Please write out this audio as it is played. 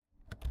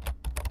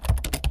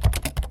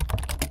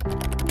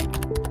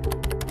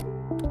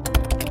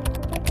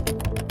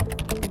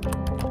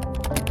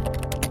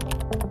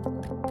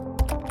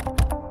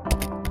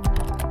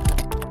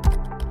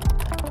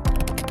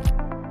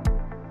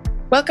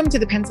Welcome to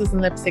the Pencils and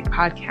Lipstick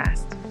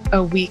Podcast,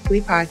 a weekly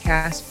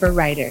podcast for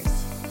writers.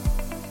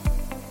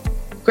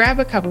 Grab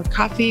a cup of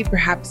coffee,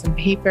 perhaps some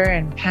paper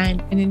and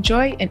pen, and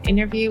enjoy an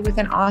interview with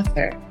an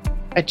author,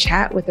 a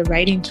chat with a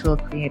writing tool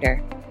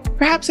creator,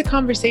 perhaps a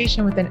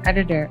conversation with an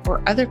editor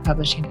or other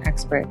publishing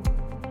expert,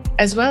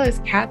 as well as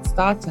Kat's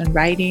thoughts on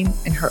writing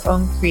and her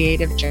own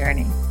creative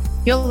journey.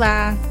 You'll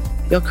laugh,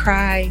 you'll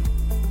cry,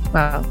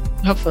 well,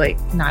 hopefully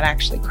not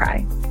actually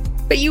cry,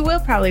 but you will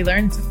probably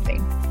learn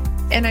something.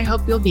 And I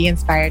hope you'll be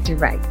inspired to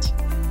write.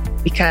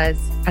 Because,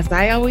 as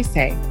I always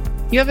say,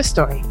 you have a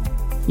story.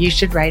 You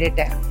should write it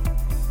down.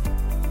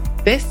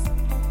 This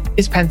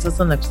is Pencils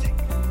and Lipstick.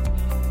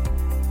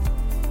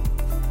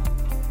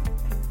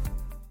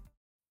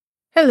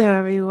 Hello,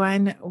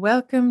 everyone.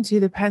 Welcome to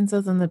the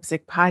Pencils and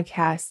Lipstick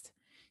Podcast.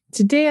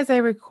 Today, as I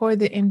record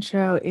the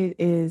intro, it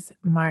is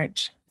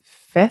March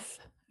 5th,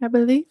 I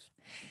believe.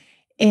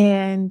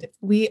 And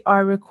we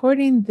are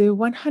recording the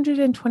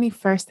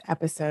 121st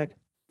episode.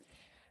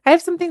 I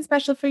have something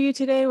special for you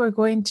today. We're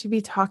going to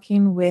be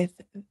talking with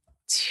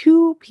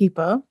two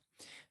people.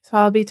 So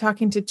I'll be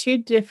talking to two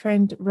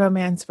different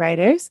romance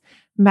writers,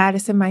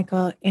 Madison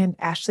Michael and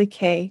Ashley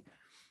Kay.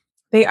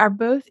 They are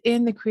both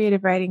in the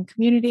creative writing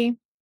community.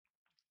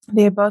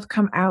 They have both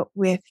come out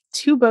with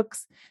two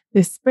books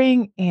this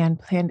spring and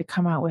plan to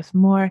come out with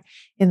more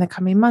in the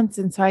coming months.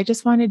 And so I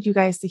just wanted you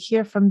guys to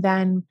hear from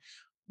them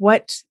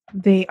what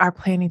they are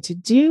planning to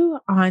do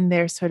on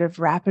their sort of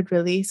rapid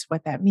release,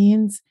 what that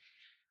means,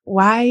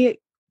 why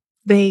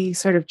they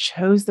sort of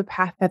chose the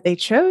path that they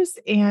chose,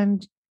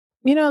 and,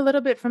 a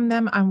little bit from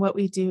them on what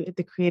we do at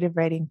the creative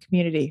writing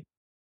community.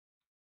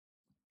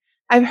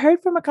 I've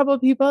heard from a couple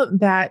of people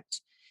that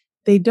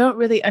they don't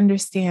really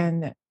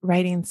understand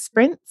writing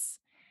sprints.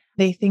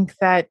 They think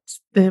that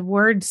the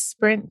word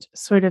sprint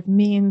sort of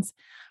means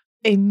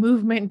a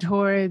movement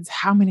towards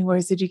how many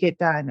words did you get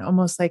done,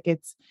 almost like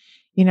it's,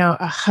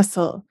 a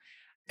hustle.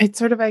 It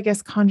sort of, I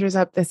guess, conjures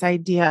up this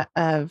idea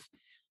of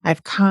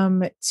I've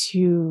come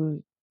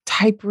to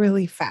type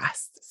really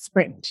fast,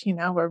 sprint,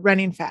 we're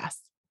running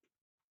fast.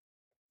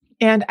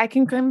 And I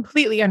can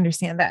completely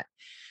understand that.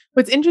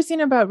 What's interesting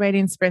about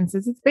writing sprints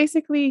is it's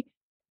basically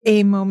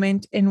a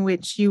moment in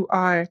which you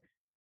are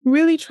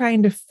really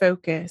trying to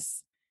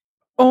focus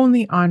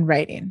only on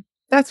writing.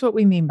 That's what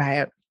we mean by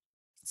it.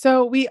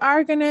 So we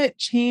are going to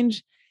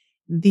change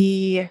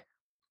the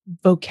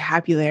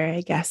vocabulary,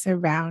 I guess,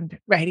 around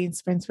writing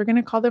sprints. We're going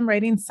to call them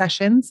writing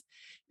sessions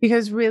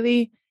because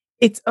really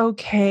it's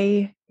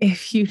okay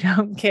if you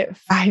don't get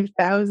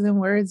 5,000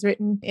 words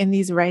written in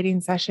these writing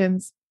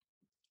sessions.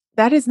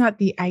 That is not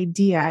the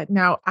idea.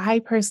 Now, I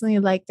personally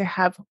like to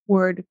have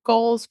word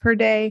goals per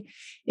day.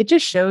 It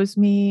just shows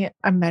me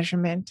a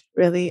measurement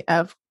really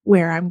of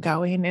where I'm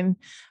going and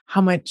how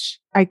much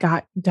I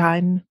got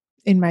done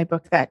in my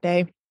book that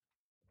day.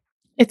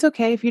 It's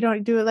okay if you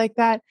don't do it like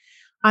that.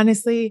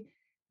 Honestly,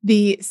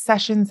 the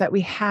sessions that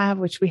we have,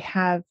 which we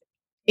have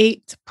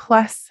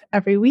 8+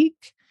 every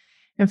week.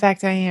 In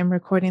fact, I am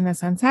recording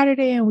this on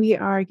Saturday and we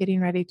are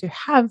getting ready to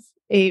have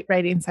a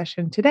writing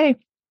session today.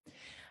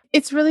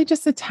 It's really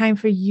just a time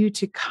for you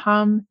to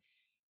come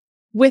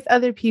with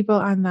other people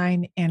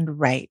online and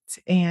write.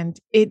 And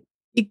it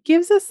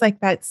gives us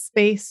like that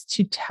space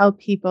to tell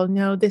people,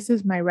 no, this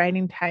is my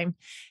writing time.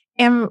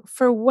 And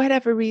for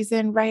whatever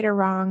reason, right or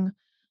wrong,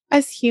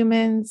 as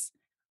humans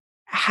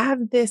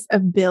have this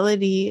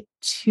ability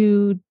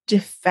to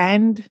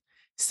defend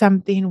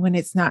something when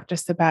it's not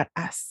just about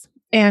us.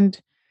 And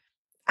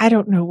I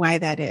don't know why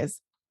that is.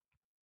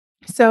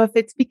 So if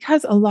it's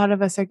because a lot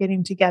of us are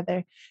getting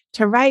together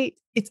to write,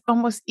 it's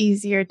almost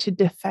easier to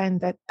defend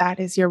that that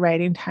is your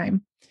writing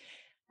time.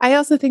 I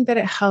also think that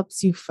it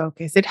helps you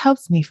focus. It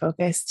helps me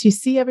focus to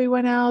see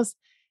everyone else,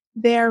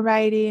 they're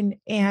writing,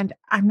 and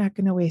I'm not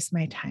going to waste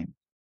my time.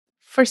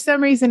 For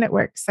some reason, it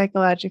works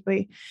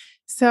psychologically.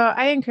 So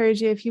I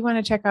encourage you, if you want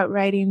to check out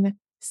writing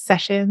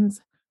sessions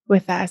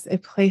with us, a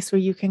place where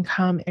you can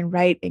come and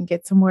write and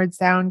get some words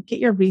down, get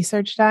your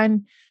research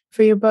done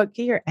for your book,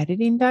 get your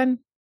editing done.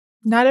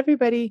 Not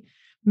everybody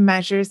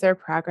measures their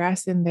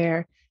progress in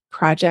their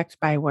project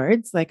by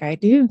words like I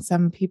do.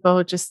 Some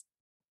people just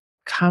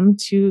come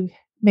to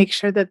make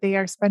sure that they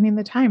are spending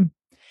the time.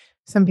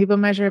 Some people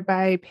measure it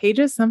by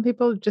pages. Some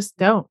people just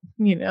don't.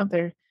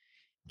 They're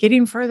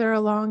getting further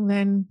along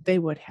than they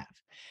would have.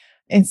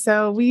 And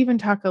so we even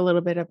talk a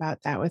little bit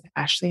about that with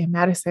Ashley and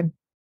Madison.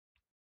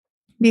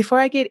 Before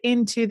I get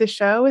into the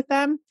show with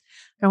them,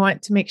 I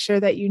want to make sure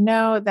that you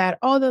know that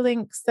all the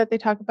links that they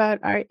talk about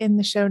are in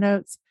the show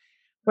notes.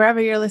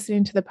 Wherever you're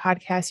listening to the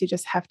podcast, you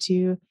just have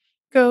to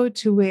go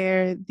to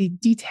where the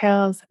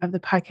details of the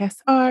podcast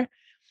are,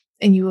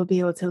 and you will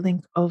be able to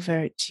link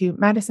over to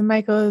Madison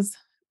Michael's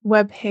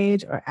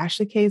webpage or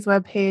Ashley Kay's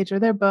webpage or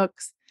their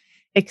books,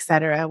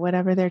 etc.,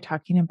 whatever they're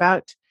talking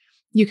about.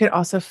 You could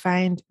also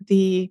find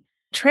the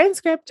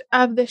transcript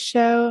of the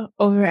show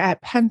over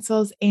at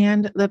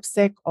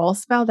pencilsandlipstick, all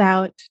spelled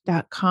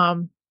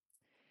out.com.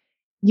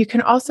 You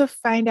can also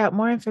find out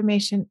more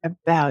information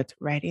about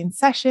writing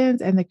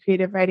sessions and the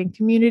creative writing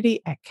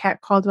community at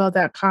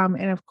katcaldwell.com.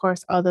 And of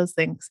course, all those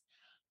links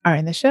are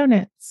in the show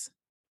notes.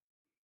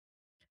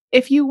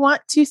 If you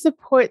want to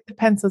support the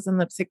Pencils and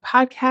Lipstick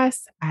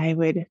podcast, I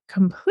would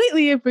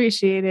completely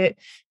appreciate it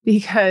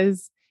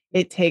because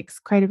it takes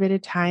quite a bit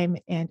of time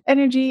and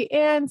energy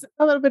and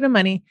a little bit of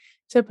money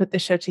to put the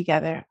show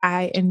together.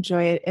 I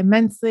enjoy it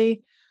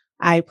immensely.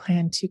 I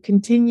plan to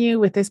continue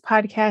with this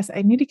podcast.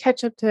 I need to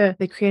catch up to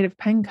the Creative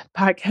Pen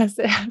podcast.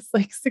 It has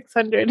like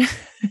 600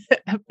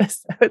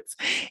 episodes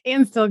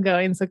and still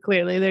going. So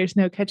clearly there's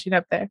no catching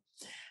up there.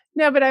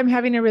 No, but I'm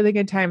having a really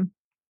good time.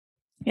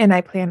 And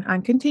I plan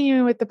on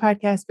continuing with the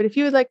podcast. But if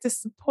you would like to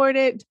support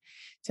it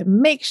to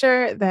make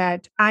sure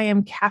that I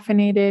am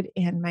caffeinated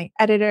and my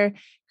editor,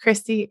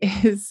 Christy,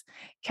 is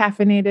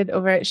caffeinated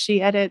over at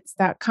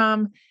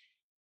sheedits.com,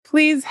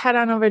 please head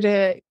on over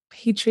to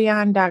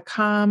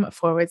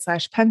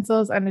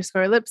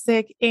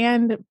patreon.com/pencils_lipstick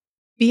and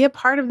be a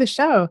part of the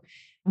show.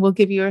 We'll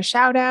give you a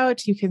shout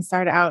out. You can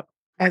start out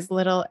as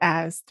little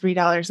as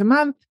 $3 a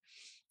month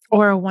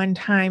or a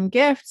one-time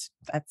gift.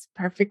 That's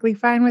perfectly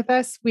fine with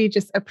us. We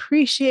just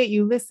appreciate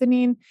you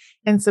listening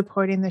and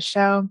supporting the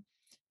show.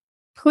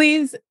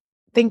 Please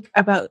think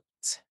about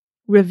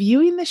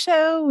reviewing the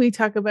show. We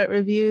talk about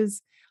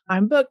reviews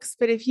on books,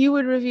 but if you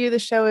would review the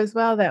show as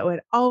well, that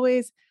would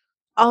always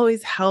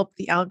help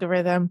the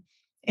algorithm,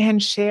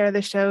 and share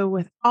the show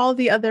with all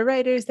the other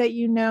writers that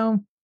you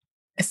know,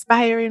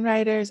 aspiring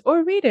writers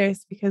or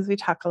readers, because we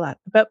talk a lot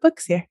about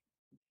books here.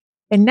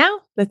 And now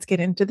let's get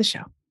into the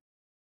show.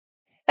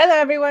 Hello,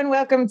 everyone.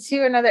 Welcome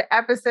to another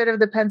episode of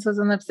the Pencils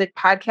and Lipstick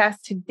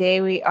podcast. Today,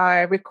 we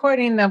are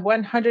recording the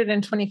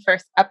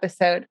 121st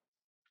episode,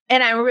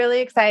 and I'm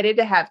really excited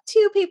to have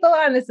two people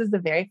on. This is the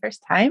very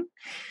first time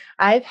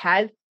I've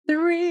had a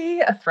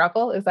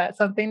throuple. Is that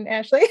something,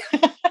 Ashley?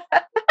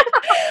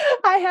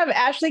 I have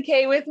Ashley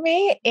Kay with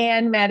me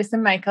and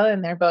Madison Michael,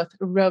 and they're both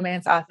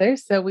romance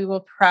authors. So we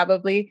will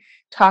probably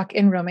talk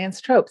in romance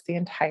tropes the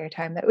entire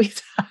time that we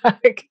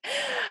talk.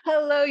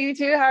 Hello, you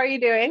two. How are you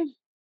doing?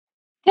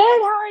 Good.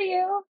 How are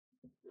you?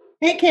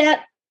 Hey,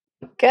 Kat.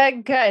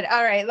 Good.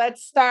 All right.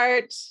 Let's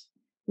start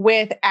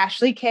with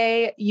Ashley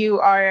Kay. You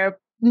are a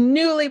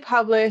newly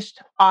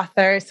published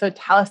author. So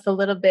tell us a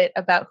little bit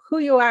about who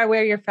you are,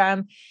 where you're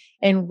from,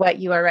 and what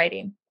you are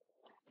writing.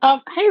 Hi,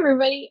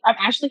 everybody. I'm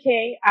Ashley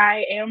Kay.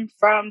 I am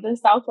from the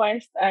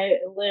Southwest. I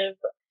live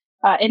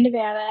in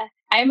Nevada.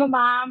 I am a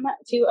mom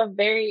to a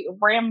very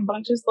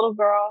rambunctious little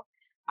girl.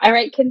 I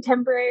write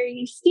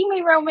contemporary,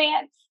 steamy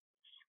romance,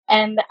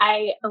 and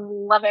I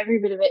love every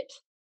bit of it.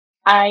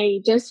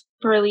 I just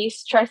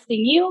released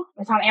Trusting You.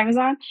 It's on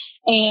Amazon,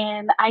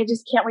 and I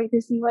just can't wait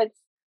to see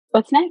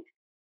what's next.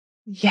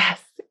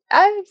 Yes,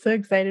 I'm so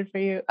excited for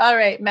you. All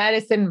right,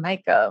 Madison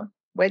Michael,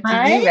 what do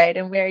you write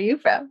and where are you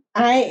from?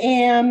 I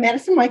am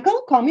Madison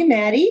Michael. Call me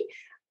Maddie.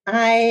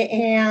 I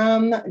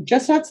am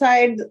just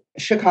outside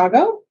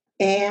Chicago,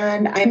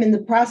 and I'm in the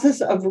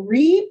process of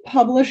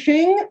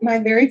republishing my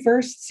very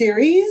first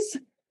series,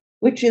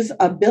 which is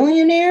a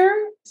billionaire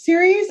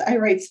series. I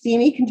write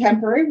steamy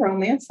contemporary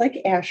romance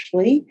like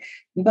Ashley,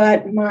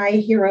 but my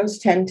heroes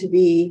tend to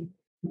be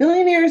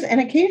billionaires, and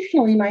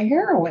occasionally my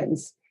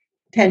heroines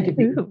tend to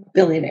be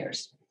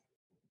billionaires.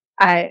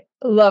 I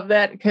love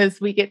that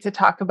because we get to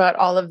talk about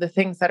all of the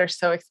things that are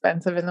so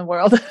expensive in the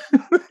world.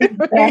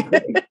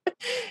 Exactly.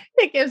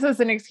 It gives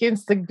us an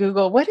excuse to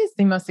Google what is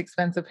the most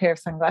expensive pair of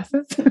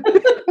sunglasses so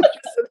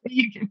that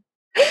you can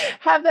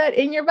have that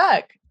in your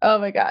book. Oh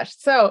my gosh.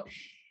 So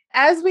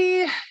as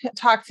we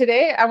talk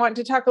today, I want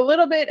to talk a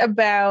little bit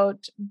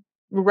about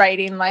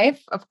writing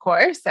life, of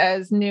course,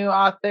 as new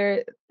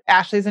author.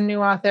 Ashley's a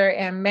new author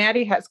and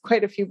Maddie has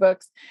quite a few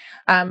books,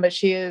 but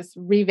she is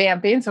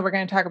revamping. So we're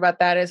going to talk about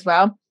that as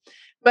well.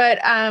 But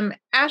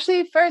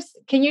Ashley, first,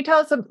 can you tell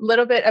us a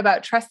little bit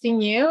about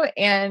Trusting You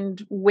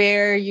and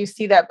where you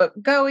see that book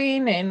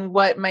going and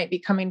what might be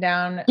coming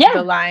down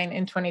the line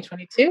in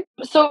 2022?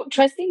 So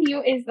Trusting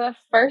You is the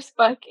first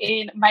book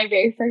in my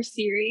very first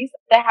series,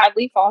 the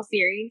Hadley Fall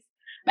series.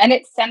 And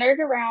it's centered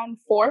around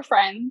 4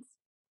 friends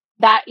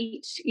that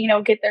each,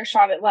 get their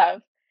shot at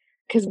love.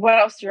 Because what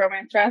else do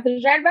romance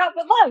authors write about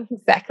but love?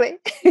 Exactly.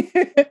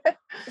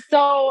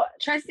 So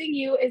Trusting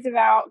You is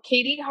about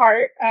Katie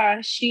Hart.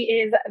 She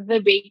is the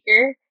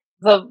baker,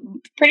 the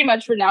pretty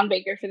much renowned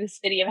baker for the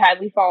city of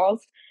Hadley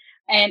Falls.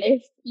 And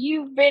if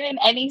you've been in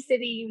any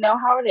city, you know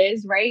how it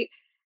is, right?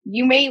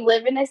 You may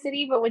live in a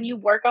city, but when you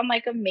work on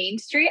like a main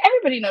street,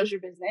 everybody knows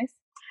your business.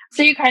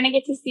 So you kind of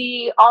get to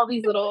see all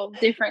these little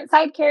different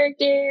side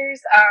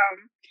characters.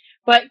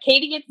 But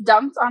Katie gets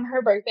dumped on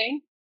her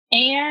birthday,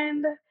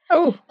 and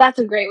that's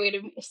a great way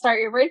to start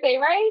your birthday,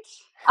 right?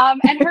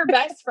 And her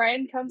best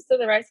friend comes to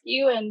the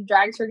rescue and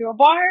drags her to a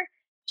bar.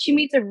 She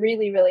meets a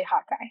really, really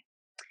hot guy.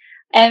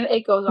 And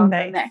it goes on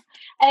from there.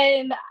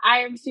 And I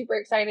am super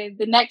excited.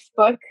 The next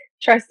book,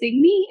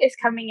 Trusting Me, is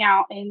coming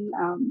out in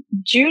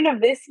June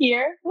of this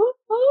year.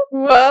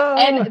 Whoa.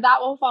 And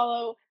that will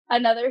follow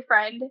another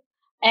friend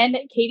and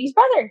Katie's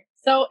brother.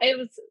 So it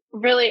was a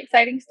really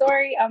exciting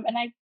story. And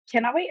I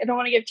cannot wait. I don't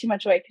want to give too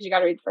much away because you got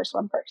to read the first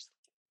one first.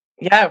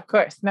 Yeah, of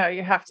course. No,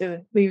 you have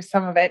to leave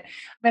some of it.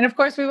 And of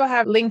course, we will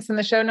have links in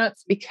the show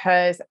notes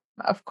because,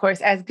 of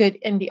course, as good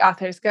indie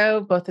authors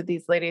go, both of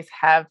these ladies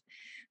have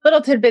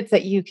little tidbits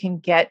that you can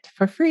get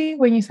for free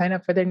when you sign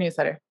up for their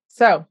newsletter.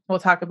 So we'll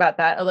talk about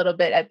that a little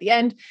bit at the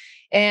end.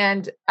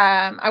 And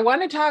I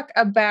want to talk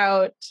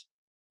about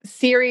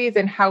series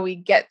and how we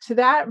get to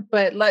that.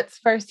 But let's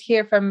first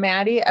hear from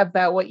Maddie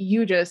about what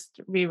you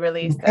just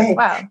re-released as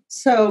well.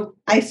 So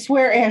I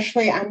swear,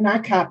 Ashley, I'm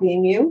not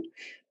copying you,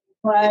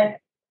 but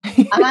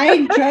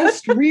I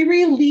just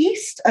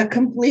re-released a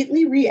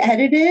completely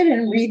re-edited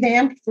and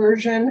revamped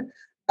version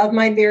of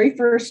my very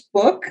first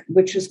book,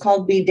 which is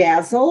called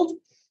Bedazzled.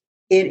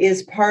 It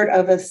is part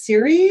of a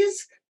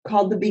series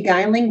called The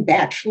Beguiling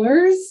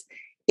Bachelors.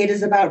 It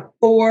is about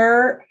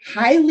 4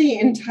 highly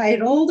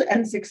entitled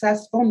and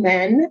successful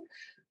men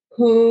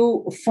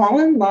who fall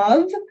in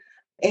love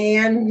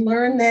and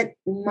learn that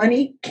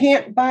money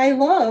can't buy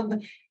love.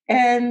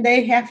 And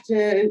they have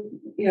to,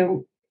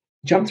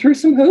 jump through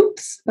some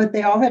hoops, but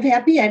they all have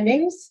happy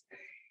endings.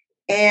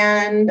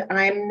 And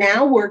I'm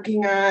now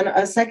working on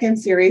a second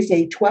series,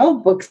 a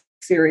 12-book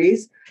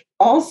series,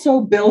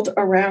 also built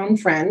around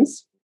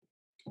friends,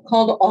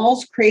 called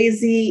All's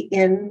Crazy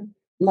in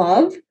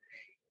Love.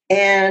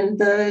 And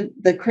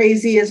the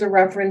crazy is a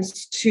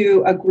reference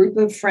to a group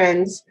of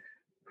friends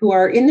who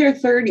are in their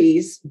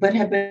 30s, but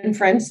have been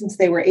friends since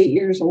they were 8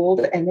 years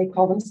old, and they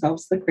call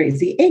themselves the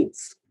Crazy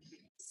Eights.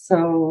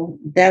 So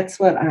that's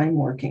what I'm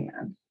working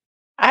on.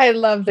 I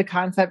love the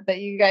concept that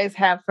you guys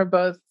have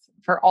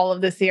for all of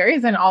the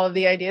series and all of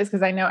the ideas,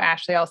 because I know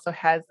Ashley also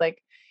has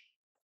like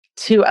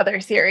 2 other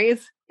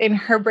series in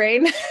her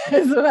brain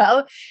as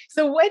well.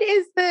 So what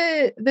is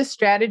the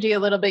strategy a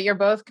little bit? You're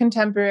both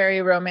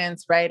contemporary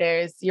romance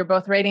writers. You're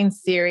both writing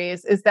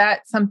series. Is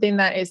that something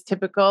that is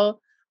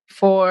typical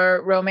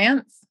for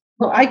romance?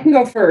 Well, I can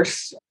go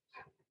first.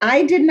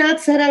 I did not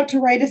set out to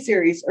write a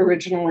series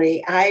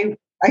originally. I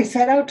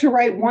set out to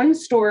write one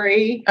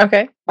story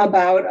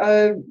about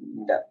a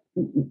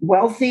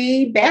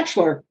wealthy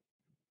bachelor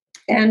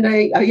and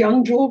a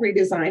young jewelry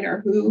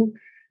designer who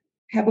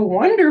have a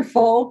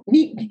wonderful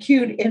meet and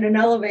cute in an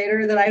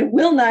elevator that I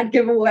will not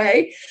give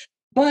away.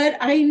 But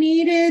I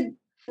needed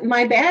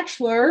my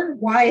bachelor,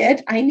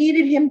 Wyatt, I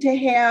needed him to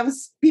have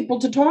people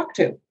to talk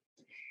to.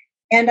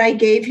 And I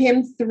gave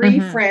him 3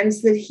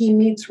 friends that he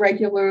meets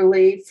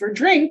regularly for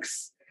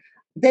drinks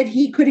that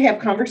he could have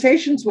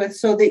conversations with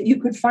so that you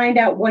could find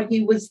out what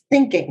he was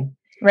thinking.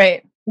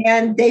 Right.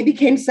 And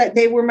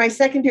they were my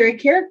secondary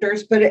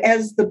characters, but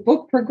as the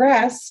book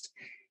progressed,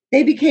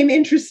 they became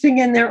interesting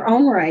in their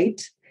own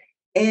right.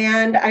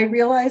 And I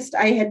realized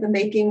I had the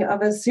making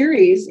of a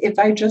series if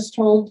I just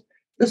told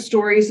the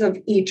stories of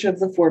each of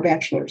the 4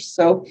 bachelors.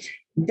 So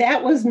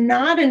that was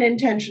not an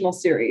intentional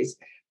series.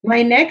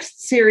 My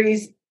next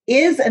series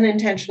is an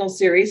intentional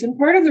series. And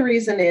part of the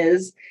reason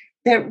is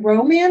that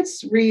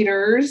romance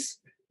readers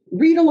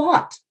read a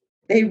lot.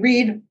 They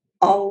read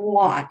a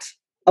lot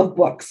of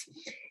books.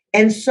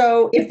 And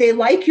so if they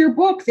like your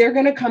book, they're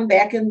going to come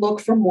back and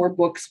look for more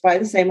books by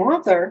the same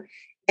author.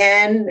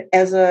 And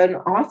as an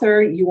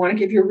author, you want to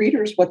give your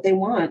readers what they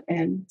want.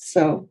 And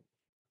so.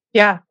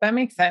 Yeah, that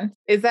makes sense.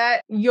 Is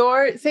that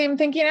your same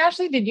thinking,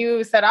 Ashley? Did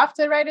you set off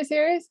to write a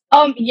series?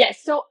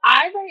 Yes. So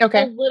I write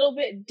a little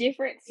bit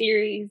different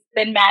series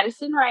than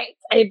Madison writes,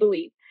 I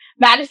believe.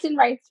 Madison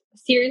writes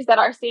series that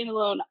are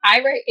standalone.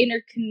 I write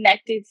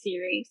interconnected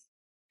series.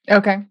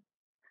 Okay.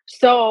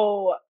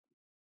 So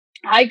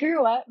I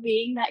grew up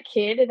being that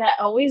kid that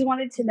always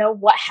wanted to know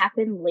what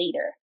happened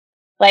later.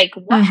 Like,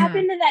 what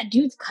happened to that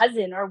dude's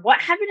cousin, or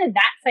what happened to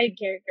that side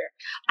character?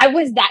 I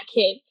was that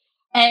kid.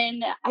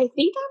 And I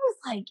think I was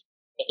like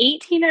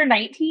 18 or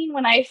 19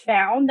 when I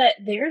found that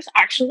there's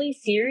actually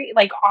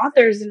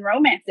authors in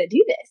romance that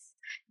do this.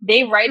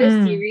 They write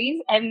a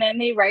series and then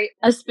they write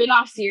a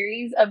spin-off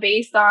series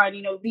based on,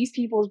 these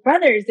people's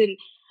brothers. And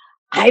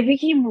I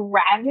became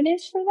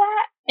ravenous for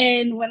that.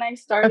 And when I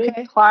started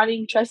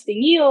plotting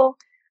Trusting You,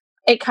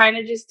 it kind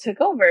of just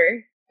took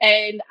over.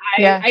 And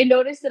I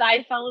noticed that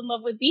I fell in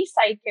love with these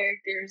side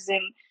characters.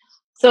 And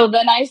so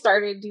then I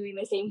started doing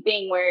the same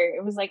thing where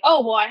it was like,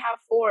 oh, well, I have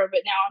 4,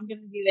 but now I'm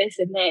going to do this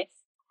and this.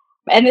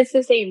 And it's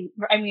the same.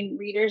 I mean,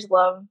 readers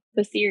love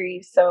the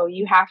series, so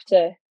you have to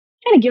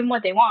kind of give them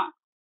what they want.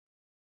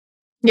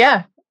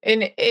 Yeah.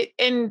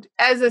 And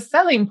as a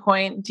selling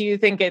point, do you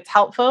think it's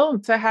helpful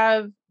to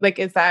have,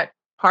 is that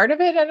part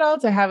of it at all,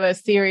 to have a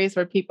series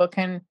where people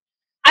can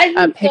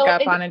pick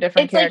up on a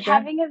different character? It's like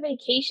having a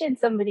vacation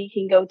somebody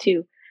can go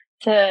to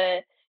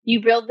you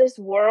build this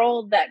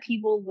world that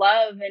people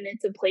love, and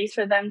it's a place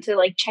for them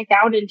to check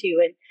out into.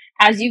 And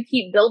as you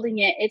keep building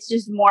it, it's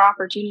just more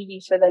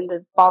opportunities for them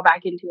to fall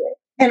back into it.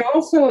 And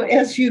also,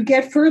 as you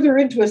get further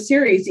into a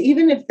series,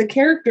 even if the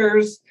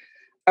characters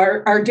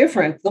are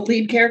different, the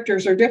lead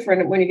characters are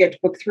different when you get to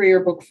book 3 or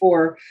book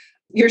 4,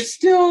 you're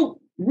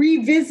still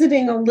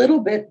revisiting a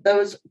little bit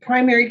those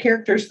primary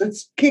characters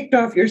that's kicked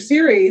off your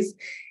series.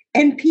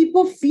 and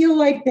people feel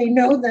like they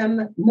know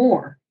them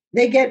more.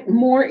 They get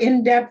more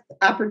in-depth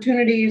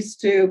opportunities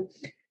to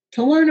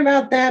learn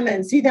about them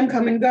and see them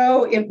come and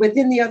go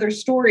within the other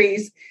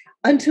stories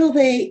until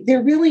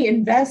they're really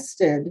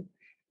invested.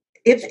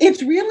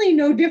 It's really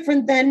no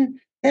different than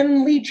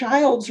Lee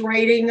Child's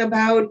writing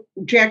about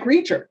Jack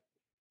Reacher.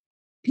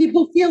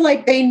 People feel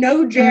like they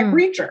know Jack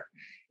Reacher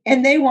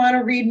and they want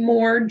to read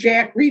more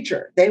Jack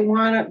Reacher. They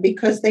want to,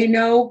 because they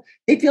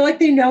feel like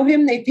they know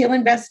him, they feel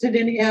invested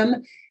in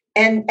him.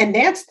 And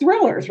that's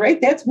thrillers, right?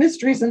 That's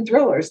mysteries and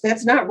thrillers.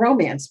 That's not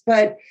romance,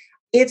 but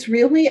it's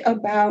really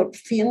about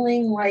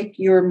feeling like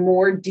you're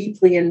more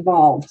deeply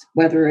involved,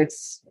 whether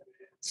it's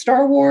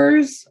Star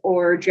Wars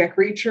or Jack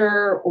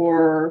Reacher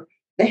or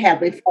the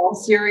Hadley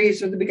Falls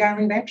series or the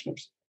Beguiling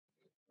Bachelors.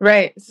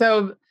 Right.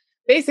 So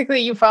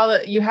basically you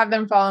have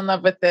them fall in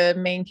love with the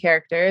main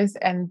characters,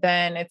 and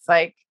then it's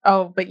like,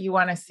 oh, but you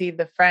want to see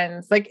the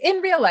friends. Like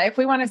in real life,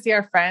 we want to see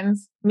our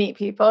friends meet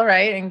people,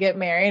 right? And get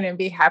married and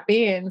be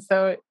happy. And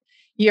so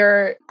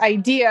your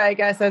idea, I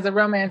guess, as a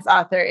romance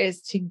author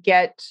is to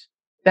get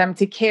them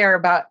to care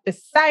about the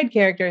side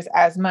characters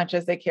as much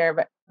as they care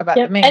about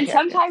the main characters.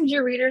 And sometimes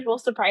your readers will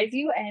surprise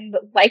you and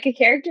like a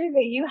character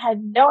that you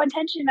had no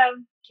intention of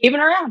keeping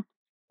around.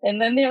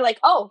 And then they're like,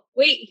 oh,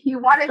 wait, you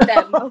wanted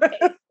them.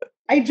 Okay.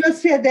 I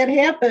just had that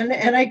happen,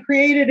 and I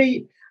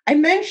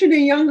mentioned a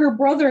younger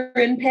brother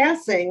in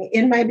passing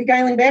in my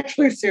Beguiling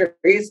Bachelor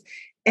series,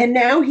 and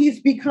now he's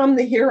become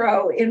the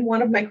hero in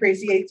one of my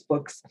Crazy Eights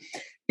books.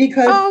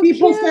 Because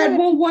people said,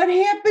 well, what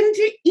happened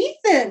to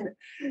Ethan?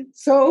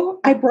 So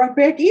I brought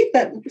back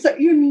Ethan. So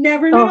you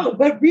never know.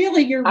 But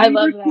really, your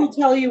readers will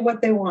tell you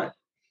what they want.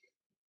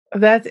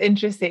 That's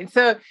interesting.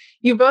 So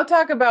you both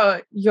talk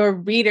about your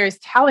readers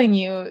telling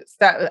you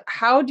stuff.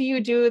 How do you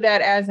do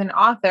that as an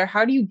author?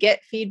 How do you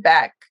get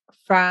feedback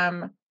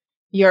from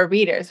your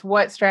readers?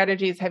 What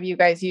strategies have you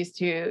guys used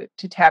to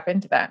tap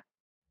into that?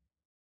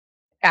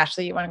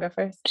 Ashley, you want to go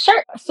first?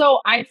 Sure.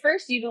 So I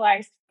first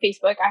utilized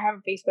Facebook. I have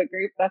a Facebook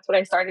group. That's what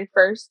I started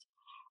first.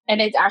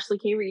 And it's Ashley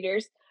K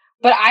Readers.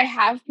 But I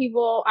had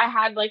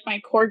like my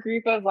core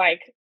group of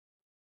like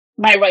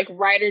my like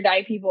ride or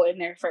die people in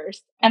there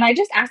first. And I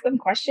just asked them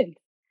questions.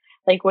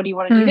 Like, what do you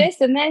want to do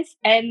this and this?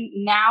 And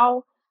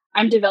now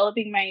I'm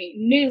developing my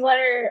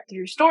newsletter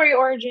through Story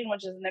Origin,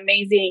 which is an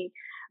amazing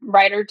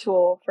writer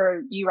tool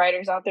for you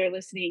writers out there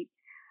listening.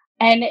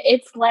 And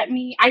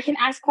I can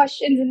ask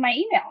questions in my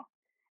email.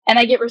 And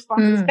I get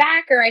responses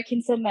back, or I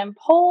can send them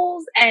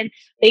polls. And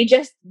they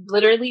just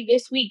literally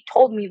this week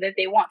told me that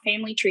they want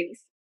family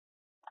trees.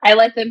 I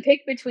let them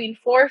pick between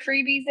 4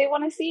 freebies they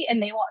want to see,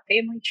 and they want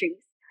family trees.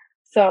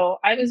 So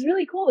it was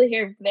really cool to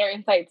hear their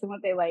insights and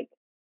what they like.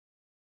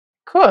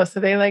 Cool. So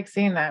they like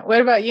seeing that.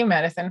 What about you,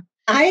 Madison?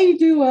 I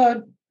do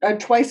a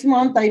twice a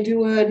month. I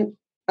do an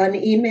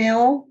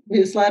email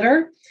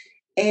newsletter,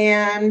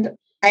 and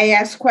I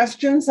ask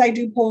questions. I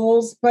do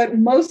polls, but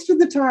most of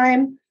the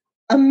time,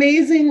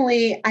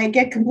 amazingly, I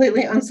get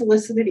completely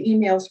unsolicited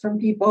emails from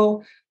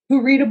people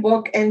who read a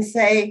book and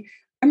say,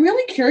 I'm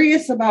really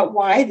curious about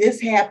why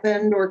this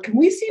happened, or can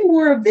we see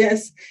more of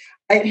this?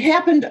 It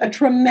happened a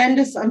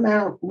tremendous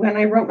amount when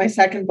I wrote my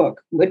second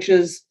book, which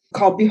is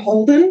called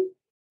Beholden.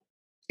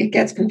 It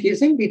gets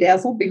confusing,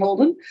 Bedazzled,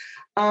 Beholden.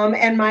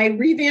 And my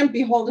revamped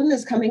Beholden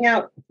is coming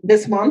out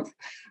this month.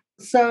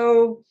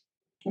 So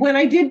when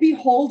I did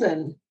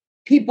Beholden,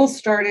 people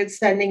started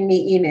sending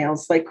me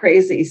emails like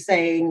crazy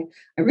saying,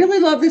 I really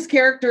love this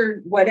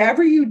character.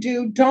 Whatever you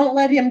do, don't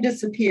let him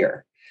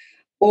disappear.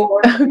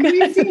 Or can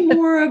we see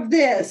more of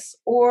this?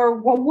 Or,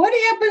 well, what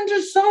happened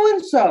to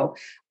so-and-so?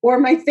 Or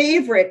my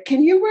favorite,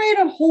 can you write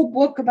a whole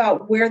book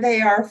about where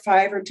they are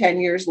 5 or 10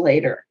 years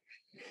later?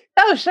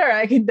 Oh, sure.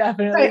 I can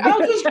definitely. Right,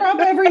 I'll just drop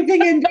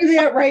everything and do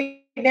that right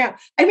now.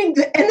 I mean,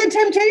 and the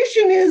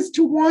temptation is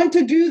to want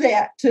to do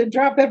that, to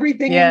drop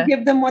everything and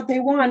give them what they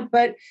want.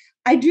 But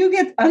I do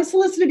get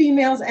unsolicited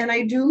emails, and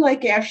I do,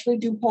 like Ashley,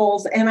 do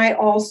polls. And I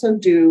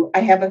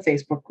have a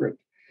Facebook group.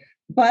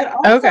 But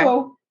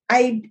also,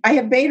 I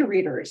have beta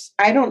readers.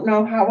 I don't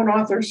know how an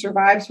author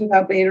survives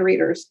without beta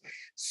readers.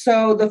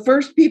 So the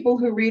first people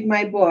who read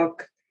my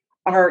book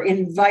are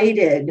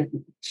invited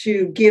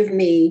to give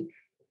me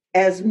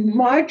as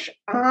much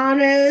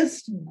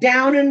honest,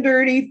 down and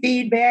dirty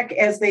feedback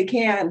as they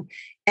can.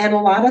 And a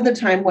lot of the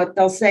time what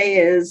they'll say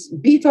is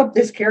beef up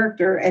this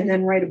character and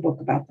then write a book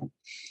about them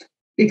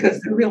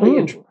because they're really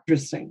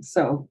interesting.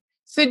 So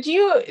do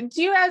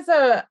you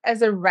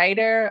as a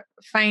writer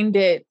find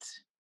it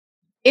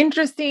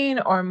interesting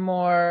or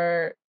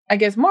more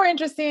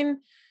interesting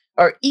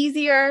or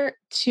easier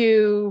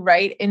to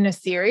write in a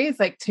series,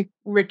 like to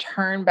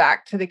return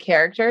back to the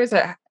characters?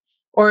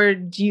 Or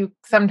do you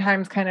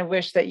sometimes kind of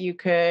wish that you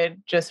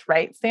could just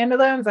write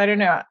standalones? I don't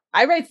know.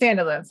 I write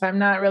standalones, so I'm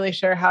not really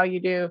sure how you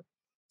do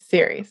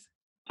series.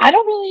 I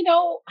don't really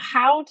know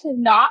how to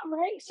not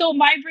write. So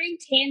my brain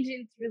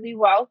tangents really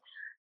well.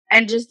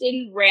 And just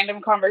in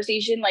random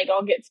conversation, like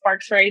I'll get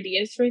sparks for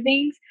ideas for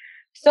things.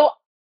 So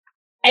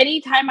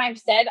anytime I've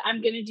said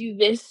I'm going to do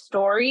this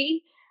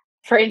story,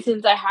 For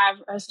instance, I have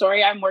a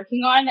story I'm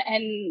working on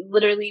and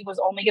literally was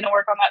only going to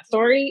work on that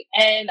story.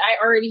 And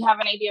I already have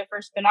an idea for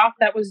a spinoff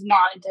that was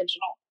not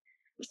intentional.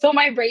 So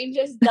my brain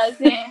just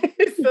doesn't.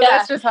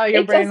 That's just how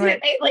your brain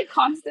works. It like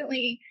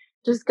constantly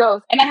just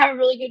goes. And I have a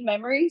really good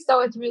memory.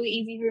 So it's really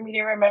easy for me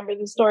to remember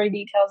the story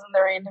details and the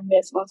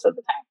randomness most of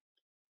the time.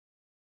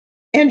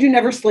 And you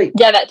never sleep.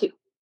 Yeah, that too.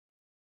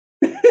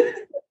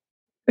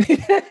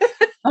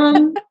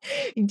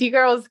 Do you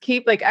girls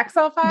keep like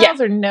Excel files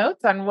or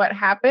notes on what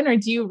happened, or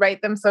do you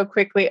write them so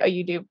quickly? Oh,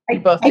 you do.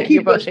 You're both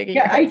shaking.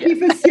 Yeah, I keep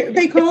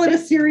they call it a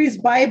series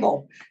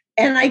Bible,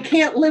 and I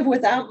can't live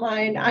without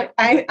mine.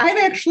 I've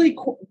actually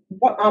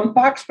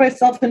boxed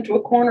myself into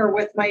a corner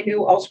with my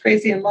new All's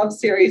Crazy in Love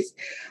series,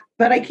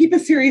 but I keep a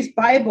series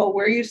Bible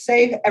where you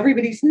say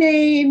everybody's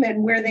name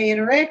and where they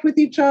interact with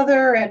each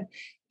other,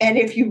 and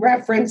if you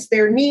reference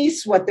their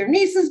niece, what their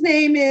niece's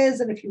name is,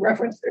 and if you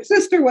reference their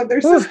sister, what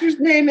their sister's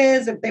name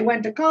is, if they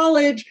went to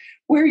college,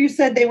 where you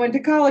said they went to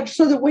college,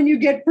 so that when you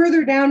get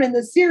further down in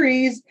the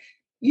series,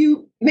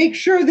 you make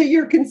sure that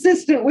you're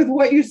consistent with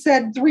what you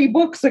said 3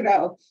 books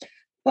ago.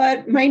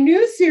 But my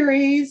new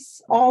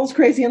series, All's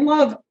Crazy in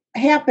Love,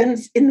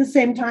 happens in the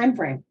same time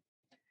frame.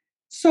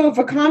 So if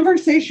a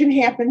conversation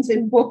happens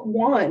in book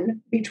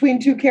 1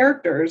 between 2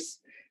 characters,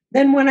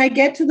 then when I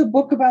get to the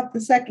book about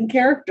the second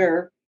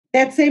character,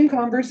 that same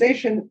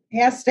conversation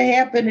has to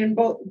happen in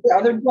both the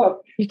other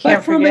book,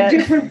 but from a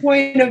different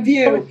point of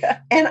view.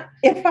 And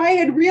if I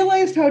had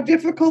realized how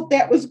difficult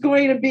that was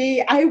going to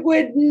be, I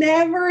would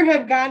never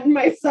have gotten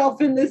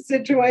myself in this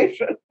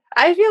situation.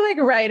 I feel like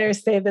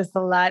writers say this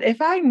a lot.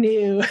 If I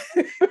knew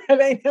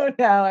what I know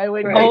now, I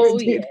wouldn't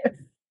do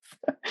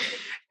this.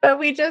 But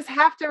we just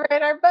have to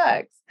write our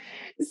books.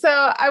 So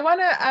I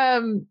want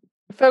to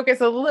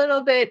focus a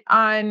little bit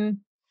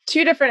on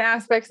 2 different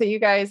aspects that you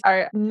guys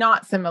are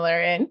not similar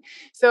in.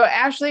 So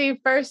Ashley,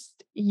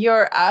 first,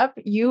 you're up.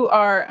 You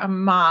are a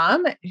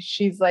mom.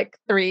 She's like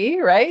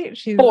 3, right?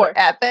 She's 4.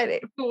 At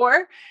that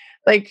 4,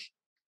 like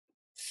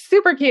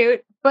super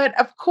cute. But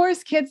of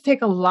course, kids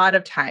take a lot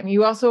of time.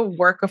 You also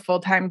work a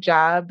full-time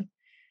job.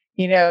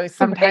 You know,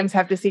 sometimes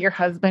have to see your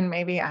husband,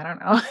 maybe, I don't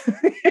know.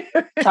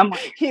 Somewhere.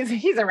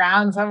 He's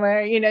around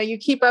somewhere. You know, you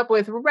keep up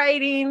with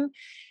writing.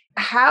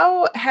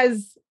 How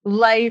has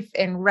life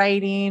and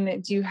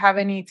writing, do you have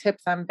any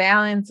tips on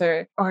balance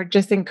or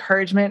just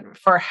encouragement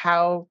for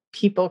how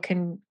people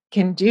can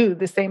do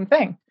the same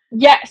thing?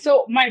 Yeah.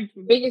 So my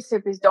biggest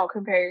tip is don't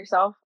compare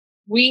yourself.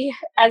 We,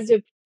 as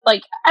a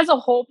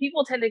whole,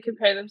 people tend to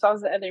compare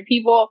themselves to other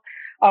people,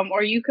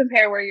 or you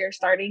compare where you're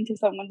starting to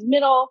someone's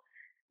middle.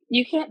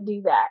 You can't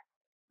do that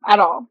at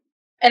all.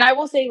 And I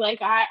will say,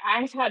 like,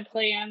 I've had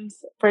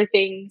plans for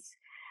things.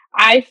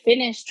 I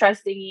finished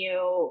Trusting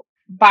You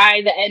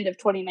by the end of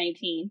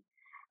 2019.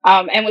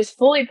 And was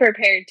fully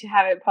prepared to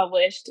have it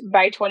published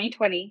by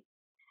 2020.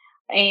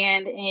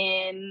 And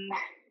in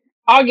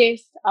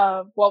August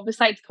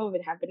besides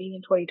COVID happening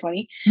in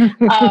 2020,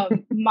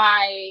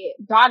 my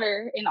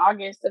daughter in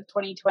August of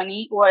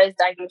 2020 was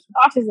diagnosed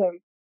with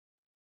autism.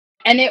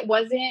 And it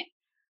wasn't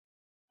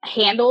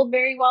handled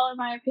very well, in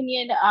my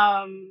opinion.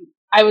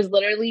 I was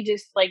literally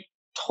just like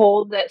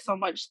told that so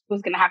much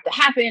was going to have to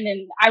happen.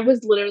 And I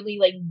was literally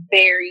like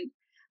buried.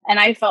 And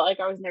I felt like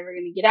I was never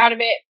going to get out of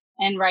it.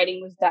 And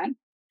writing was done.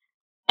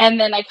 And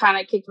then I kind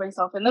of kicked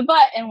myself in the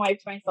butt and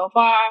wiped myself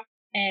off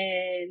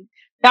and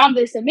found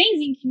this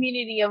amazing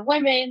community of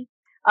women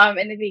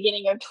in the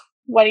beginning of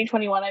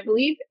 2021, I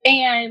believe.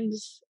 And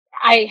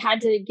I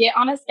had to get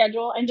on a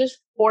schedule and just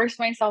force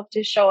myself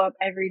to show up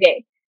every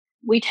day.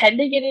 We tend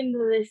to get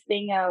into this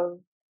thing of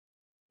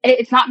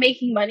it's not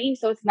making money,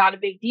 so it's not a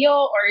big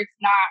deal, or it's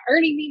not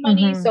earning me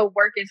money, so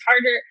work is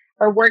harder,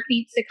 or work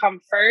needs to come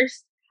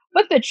first.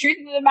 But the truth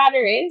of the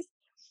matter is,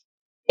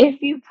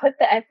 if you put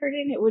the effort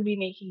in, it would be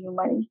making you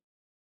money.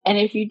 And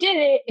if you did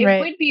it, it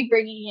would be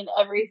bringing in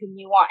everything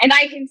you want. And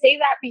I can say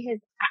that because,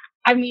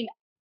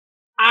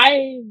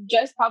 I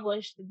just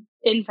published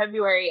in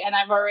February and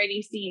I've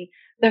already seen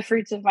the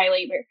fruits of my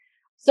labor.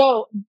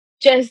 So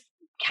just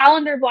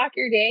calendar block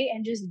your day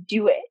and just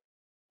do it.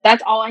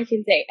 That's all I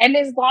can say. And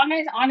as long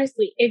as,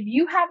 honestly, if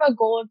you have a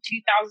goal of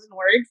 2,000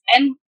 words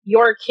and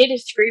your kid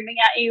is screaming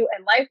at you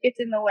and life gets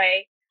in the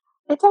way,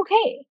 it's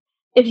okay.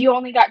 If you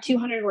only got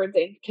 200 words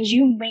in, because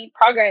you made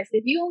progress.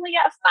 If you only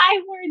got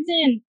 5 words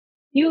in,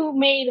 you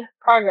made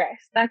progress.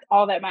 That's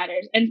all that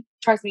matters. And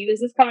trust me,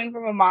 this is coming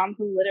from a mom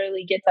who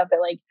literally gets up at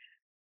like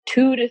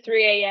 2 to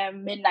 3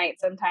 a.m., midnight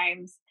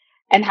sometimes,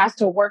 and has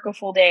to work a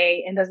full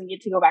day and doesn't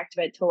get to go back to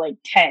bed till like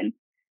 10.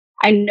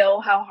 I know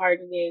how hard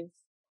it is,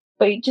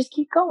 but you just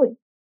keep going.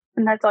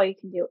 And that's all you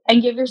can do.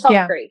 And give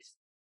yourself grace.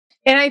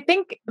 And I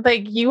think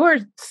like you were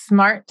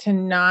smart to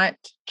not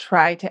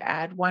try to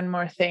add one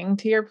more thing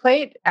to your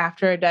plate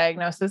after a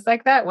diagnosis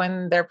like that,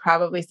 when they're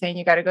probably saying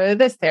you got to go to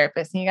this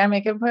therapist and you got to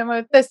make an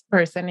appointment with this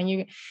person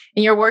and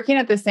you're working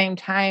at the same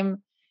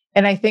time.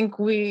 And I think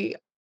we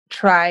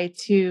try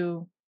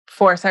to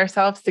force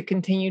ourselves to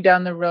continue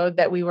down the road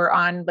that we were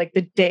on, like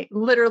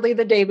literally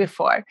the day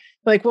before.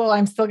 Like, well,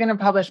 I'm still going to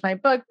publish my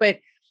book, but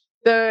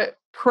the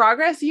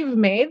progress you've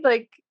made,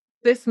 like,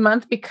 this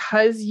month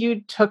because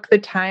you took the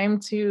time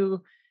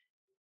to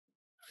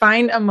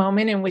find a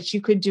moment in which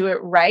you could do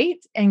it right.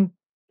 And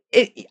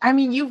I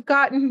mean, you've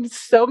gotten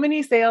so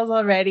many sales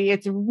already.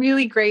 It's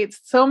really great.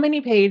 So many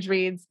page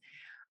reads.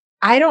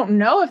 I don't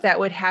know if that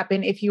would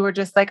happen if you were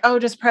just like, oh,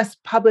 just press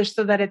publish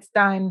so that it's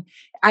done.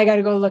 I got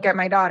to go look at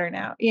my daughter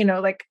now.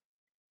 Like,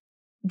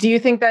 do you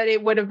think that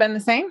it would have been the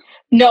same?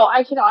 No,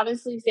 I can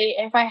honestly say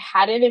if I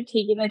hadn't have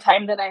taken the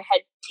time that I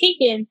had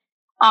taken,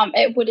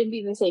 it wouldn't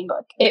be the same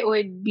book. There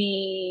would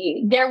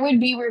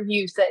be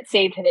reviews that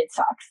say that it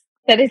sucks,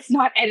 that it's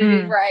not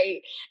edited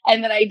right,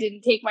 and that I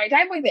didn't take my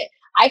time with it.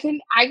 I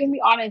can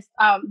be honest.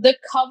 The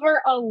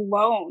cover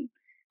alone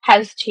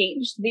has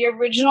changed. The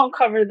original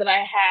cover that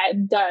I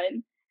had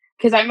done,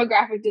 because I'm a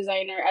graphic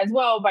designer as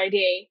well by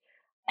day,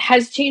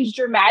 has changed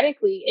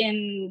dramatically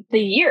in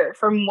the year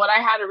from what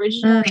I had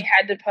originally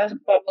had to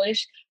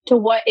publish to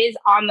what is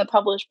on the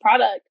published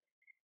product.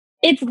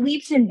 It's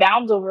leaps and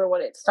bounds over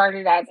what it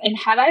started as. And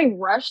had I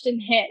rushed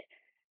and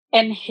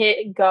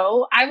hit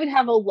go, I would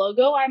have a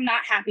logo I'm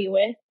not happy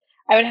with.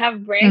 I would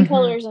have brand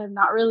colors I'm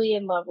not really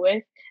in love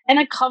with. And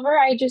a cover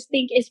I just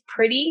think is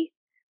pretty,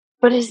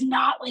 but is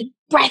not like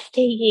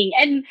breathtaking.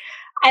 And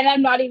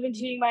I'm not even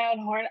tooting my own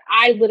horn.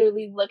 I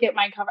literally look at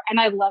my cover and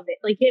I love it.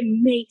 Like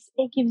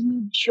it gives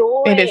me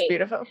joy. It is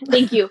beautiful.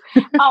 Thank you.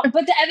 But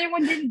the other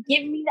one didn't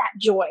give me that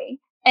joy.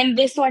 And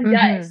this one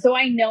does. So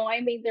I know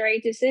I made the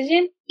right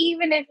decision,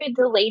 even if it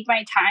delayed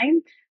my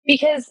time,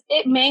 because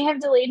it may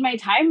have delayed my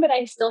time, but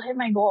I still hit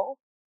my goal.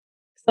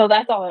 So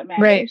that's all that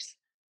matters. Right.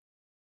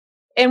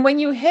 And when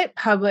you hit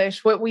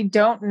publish, what we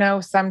don't know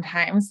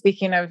sometimes,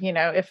 speaking of,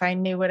 if I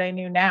knew what I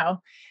knew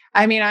now,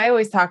 I mean, I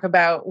always talk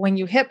about when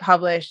you hit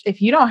publish,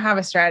 if you don't have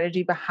a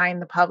strategy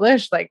behind the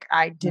publish, like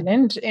I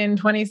didn't in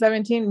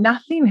 2017,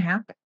 nothing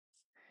happens,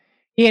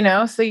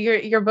 so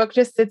your book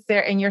just sits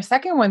there and your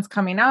second one's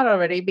coming out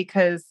already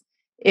because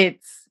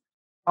it's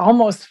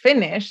almost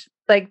finished.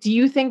 Like, do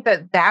you think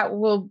that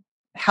will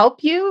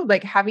help you,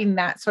 like having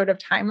that sort of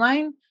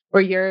timeline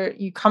where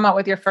you come out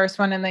with your first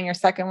one and then your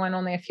second one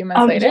only a few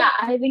months later? Yeah,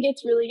 I think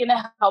it's really going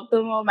to help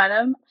the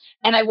momentum.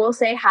 And I will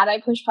say, had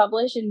I pushed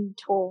publish in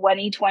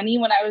 2020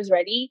 when I was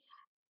ready,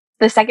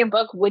 the second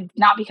book would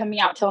not be coming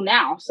out till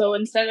now. So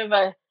instead of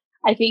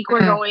I think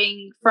we're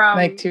going from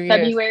like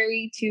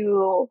February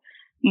to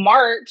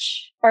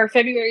March or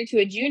February to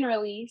a June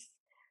release.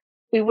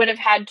 We would have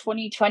had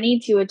 2020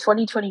 to a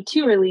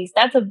 2022 release.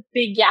 That's a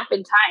big gap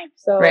in time.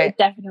 So It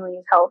definitely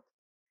has helped.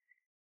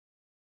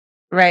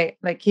 Right.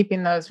 Like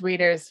keeping those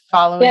readers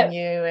following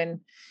you. And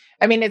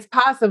I mean, it's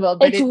possible,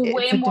 but it's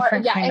way more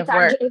kind of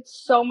work.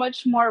 It's so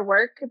much more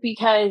work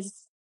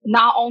because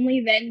not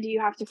only then do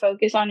you have to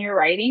focus on your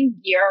writing,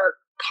 your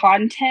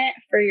content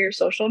for your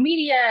social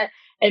media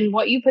and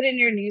what you put in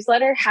your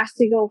newsletter has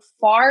to go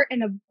far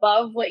and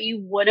above what you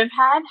would have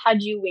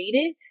had you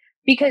waited,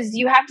 because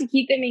you have to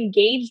keep them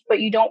engaged, but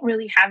you don't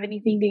really have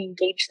anything to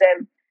engage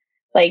them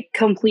like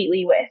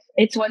completely with.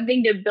 It's one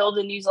thing to build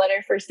a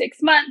newsletter for 6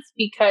 months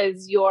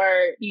because you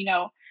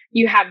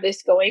have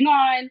this going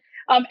on.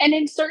 And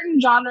in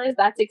certain genres,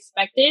 that's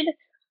expected.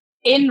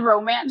 In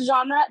romance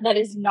genre, that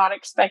is not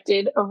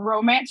expected.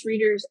 Romance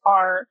readers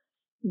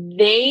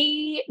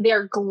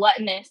they're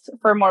gluttonous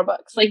for more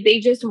books. Like they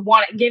just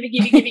want it. Give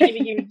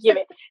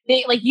it.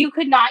 They like, you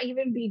could not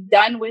even be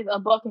done with a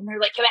book and they're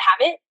like, can I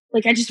have it?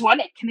 Like, I just want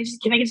it. Can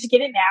I just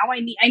get it now?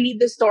 I need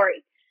the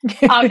story.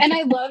 And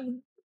I love,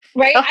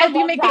 right? I'll help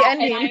you make the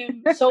ending.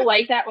 And I'm so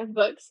like that with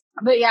books.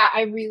 But yeah,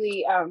 I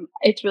really,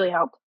 it's really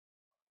helped.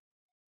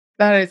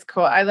 That is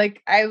cool. I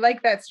like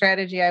that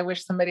strategy. I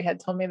wish somebody had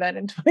told me that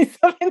in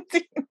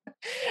 2017.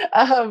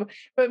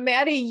 But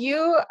Maddie,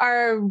 you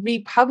are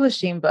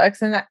republishing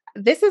books, and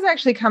this has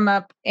actually come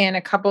up in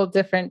a couple of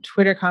different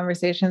Twitter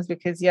conversations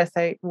because yes,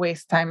 I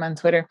waste time on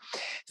Twitter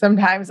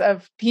sometimes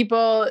of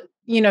people,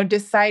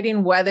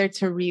 deciding whether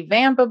to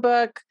revamp a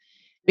book.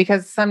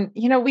 Because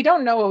we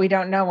don't know what we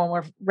don't know when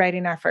we're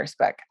writing our first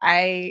book.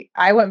 I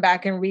went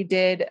back and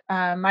redid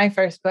my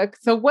first book.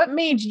 So what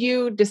made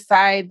you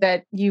decide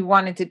that you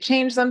wanted to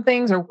change some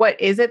things, or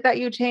what is it that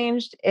you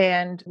changed?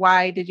 And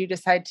why did you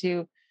decide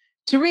to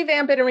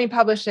revamp it and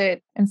republish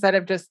it instead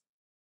of just,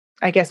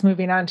 I guess,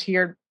 moving on to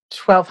your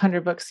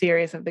 1,200 book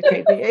series of the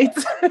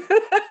KB8s?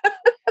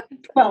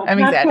 Well,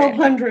 not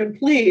 1,200,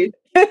 please.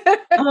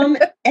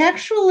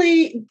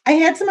 Actually, I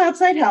had some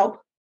outside help.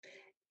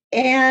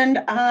 And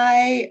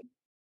I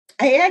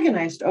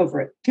agonized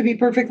over it, to be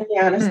perfectly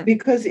honest,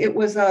 because it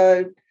was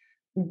a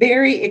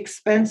very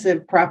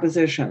expensive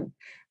proposition.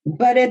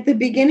 But at the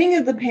beginning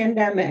of the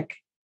pandemic,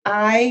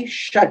 I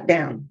shut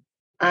down.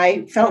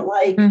 I felt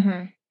like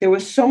there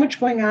was so much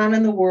going on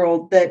in the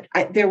world that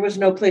there was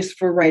no place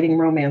for writing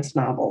romance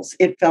novels.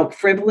 It felt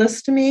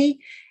frivolous to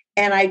me,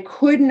 and I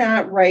could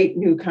not write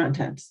new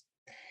content.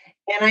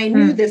 And I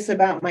knew this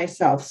about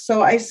myself.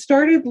 So I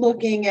started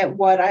looking at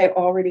what I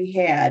already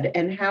had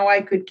and how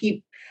I could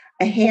keep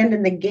a hand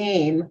in the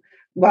game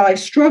while I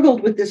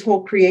struggled with this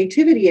whole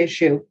creativity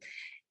issue.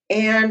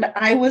 And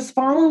I was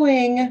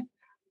following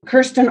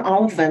Kirsten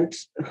Oliphant,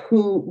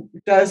 who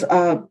does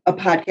a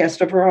podcast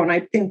of her own.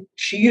 I think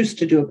she used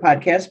to do a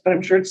podcast, but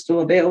I'm sure it's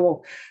still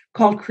available,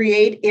 called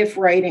Create If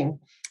Writing.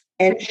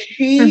 And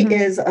she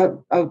is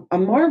a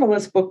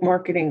marvelous book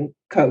marketing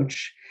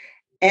coach.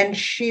 And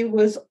she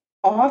was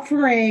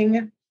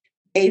offering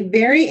a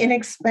very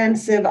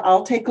inexpensive,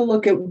 I'll take a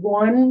look at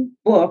one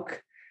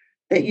book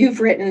that you've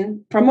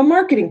written from a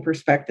marketing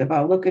perspective.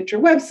 I'll look at your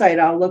website.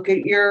 I'll look at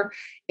your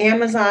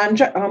Amazon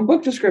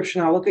book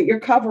description. I'll look at your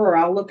cover.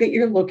 I'll look at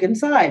your look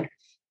inside.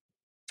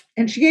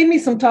 And she gave me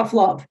some tough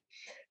love,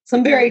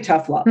 some very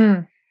tough love.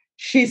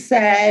 She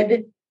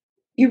said,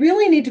 you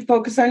really need to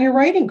focus on your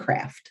writing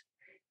craft,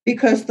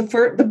 because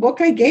the book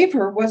I gave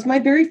her was my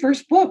very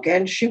first book,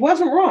 and she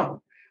wasn't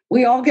wrong.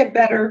 We all get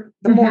better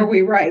the more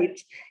we write,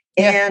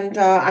 and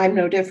I'm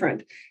no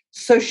different.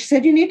 So she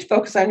said, you need to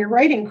focus on your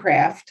writing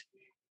craft.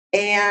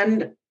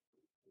 And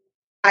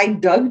I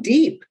dug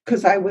deep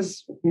because I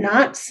was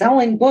not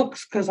selling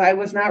books, because I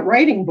was not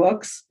writing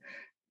books,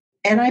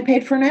 and I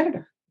paid for an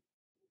editor.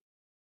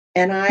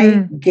 And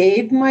I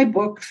gave my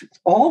books,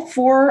 all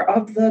 4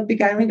 of the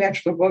Beguiling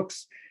Bachelor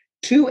books,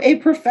 to a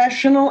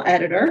professional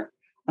editor,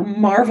 a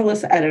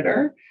marvelous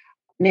editor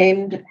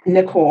named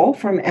Nicole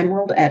from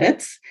Emerald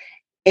Edits.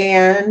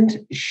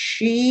 And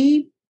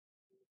she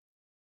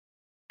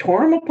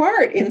tore them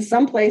apart in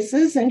some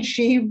places, and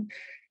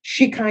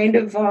she kind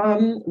of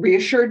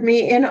reassured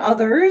me in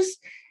others.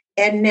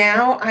 And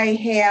now I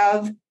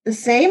have the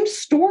same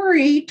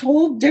story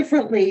told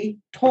differently,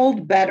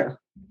 told better.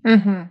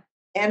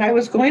 And I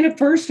was going to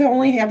first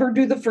only have her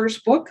do the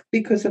first book,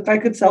 because if I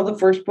could sell the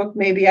first book,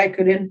 maybe I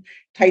could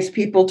entice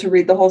people to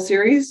read the whole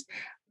series.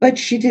 But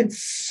she did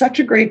such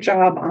a great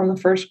job on the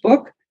first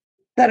book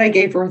that I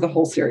gave her the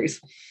whole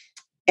series.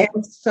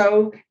 And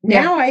so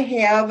now I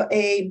have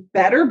a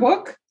better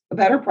book, a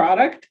better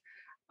product.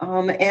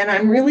 And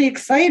I'm really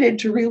excited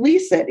to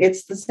release it.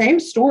 It's the same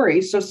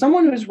story. So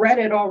someone who's read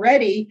it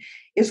already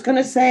is going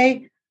to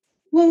say,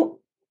 well,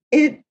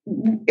 it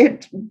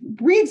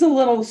reads a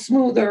little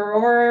smoother,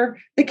 or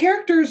the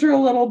characters are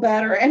a little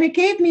better. And it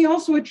gave me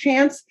also a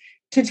chance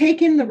to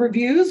take in the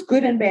reviews,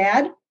 good and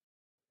bad,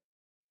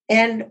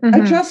 and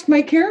adjust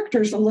my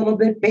characters a little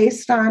bit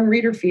based on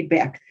reader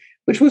feedback,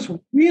 which was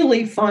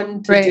really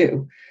fun to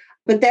do.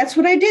 But that's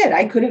what I did.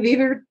 I could have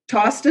either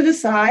tossed it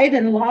aside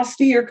and lost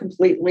a year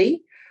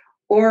completely,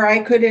 or I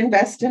could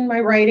invest in my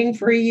writing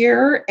for a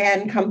year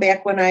and come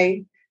back when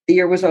the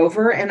year was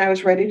over and I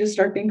was ready to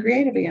start being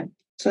creative again.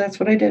 So that's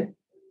what I did.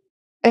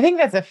 I think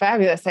that's a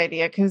fabulous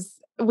idea, because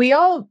we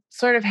all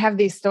sort of have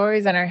these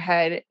stories in our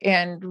head,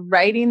 and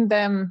writing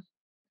them,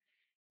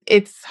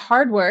 it's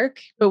hard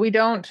work, but we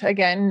don't,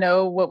 again,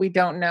 know what we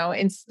don't know.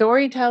 And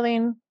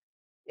storytelling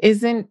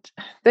there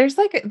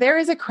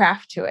is a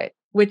craft to it,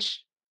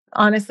 which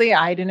honestly,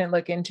 I didn't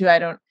look into. I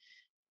don't,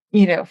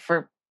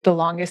 for the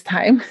longest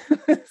time.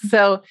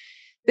 So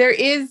there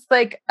is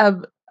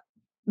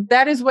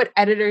that is what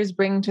editors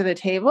bring to the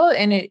table.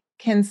 And it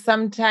can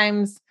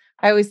sometimes,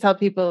 I always tell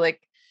people,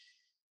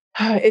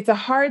 it's a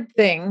hard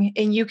thing,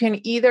 and you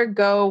can either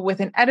go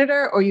with an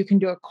editor or you can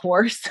do a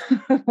course,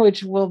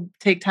 which will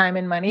take time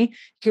and money.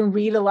 You can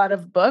read a lot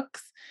of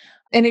books,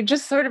 and it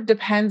just sort of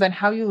depends on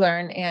how you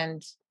learn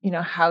and,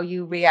 how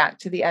you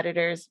react to the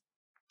editors,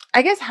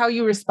 I guess, how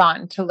you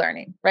respond to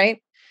learning,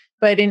 right?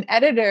 But an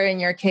editor in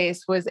your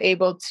case was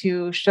able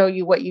to show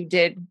you what you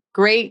did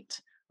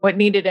great, what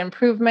needed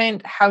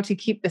improvement, how to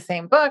keep the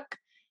same book.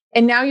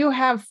 And now you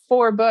have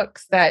 4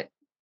 books do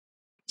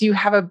you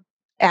have a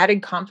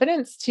added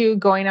confidence to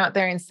going out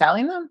there and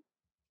selling them?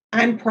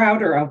 I'm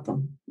prouder of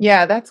them.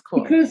 Yeah, that's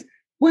cool. Because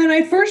when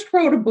I first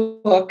wrote a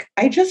book,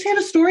 I just had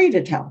a story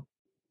to tell.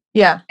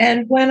 Yeah.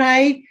 And when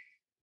I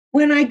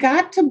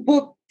got to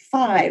book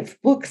 5,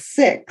 book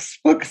 6,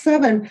 book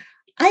 7,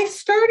 I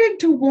started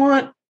to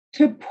want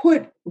to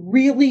put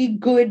really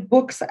good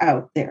books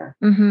out there,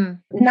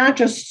 not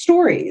just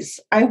stories.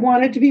 I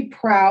wanted to be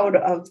proud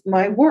of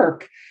my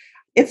work.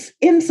 It's,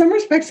 in some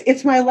respects,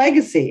 it's my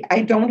legacy.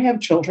 I don't have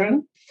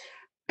children.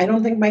 I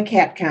don't think my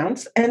cat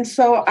counts. And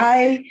so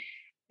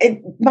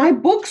my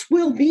books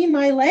will be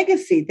my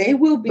legacy. They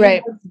will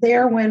be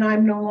there when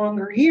I'm no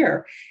longer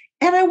here.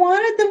 And I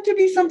wanted them to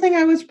be something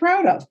I was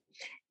proud of.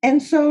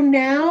 And so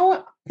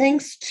now,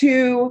 thanks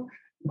to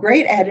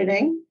great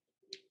editing,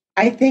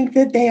 I think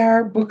that they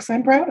are books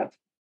I'm proud of.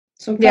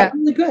 So it felt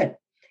really good.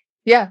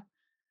 Yeah.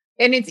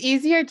 And it's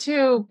easier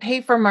to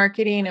pay for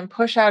marketing and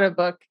push out a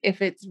book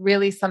if it's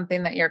really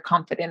something that you're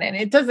confident in.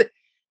 It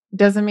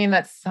doesn't mean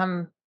that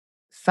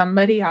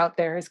somebody out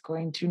there is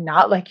going to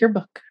not like your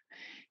book,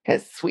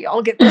 because we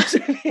all get those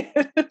reviews.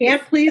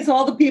 Can't please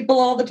all the people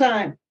all the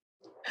time.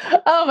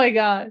 Oh my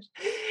gosh.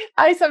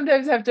 I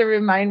sometimes have to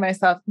remind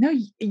myself, no,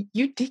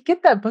 you did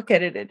get that book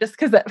edited. Just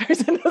because that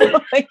person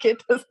doesn't like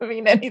it doesn't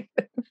mean anything.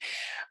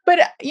 But,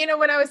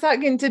 when I was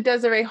talking to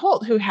Desiree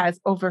Holt, who has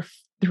over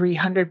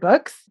 300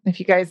 books, if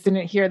you guys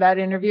didn't hear that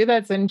interview,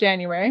 that's in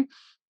January.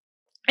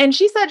 And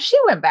she said she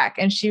went back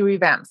and she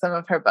revamped some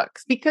of her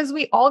books, because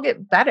we all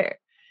get better.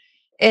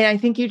 And I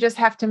think you just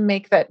have to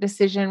make that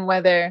decision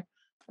whether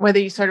whether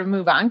you sort of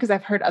move on, because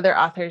I've heard other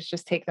authors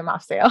just take them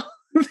off sale.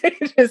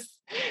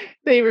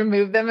 they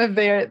remove them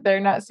if they're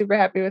not super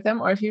happy with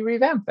them, or if you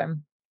revamp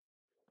them.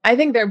 I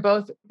think they're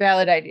both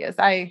valid ideas.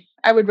 I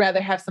would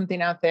rather have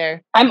something out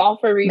there. I'm all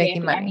for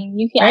making revamping. money, I mean,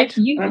 you can. right?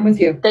 I'm with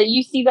you. That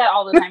you see that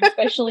all the time,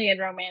 especially in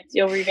romance.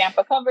 You'll revamp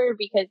a cover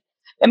because,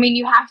 I mean,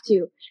 you have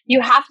to.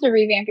 You have to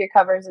revamp your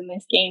covers in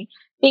this game.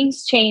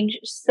 Things change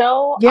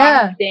so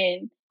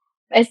often,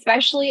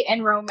 especially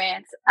in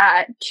romance.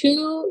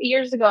 2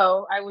 years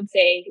ago, I would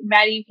say,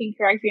 Maddie, you can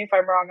correct me if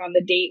I'm wrong on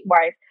the date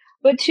wise,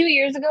 but 2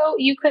 years ago,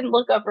 you couldn't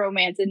look up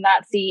romance and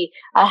not see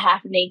a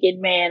half naked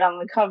man on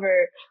the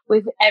cover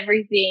with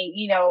everything,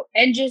 you know,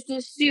 and just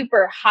a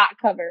super hot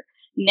cover.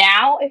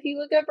 Now, if you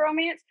look up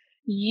romance,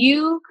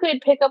 you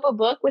could pick up a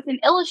book with an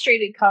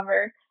illustrated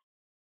cover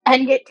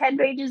and get 10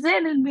 pages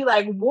in and be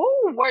like,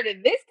 whoa, where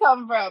did this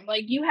come from?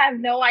 Like, you have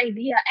no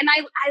idea. And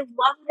I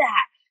love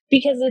that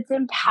because it's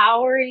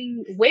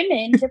empowering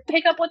women to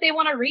pick up what they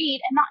want to read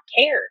and not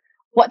care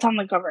what's on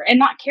the cover and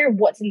not care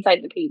what's inside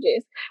the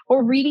pages.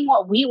 We're reading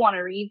what we want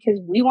to read because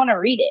we want to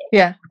read it.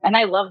 Yeah. And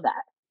I love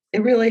that.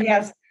 It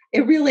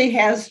really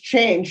has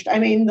changed. I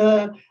mean,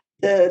 the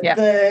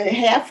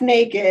half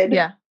naked,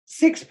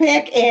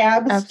 6-pack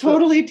abs, Absolutely.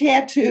 totally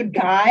tattooed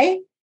guy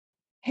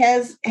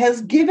has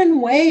given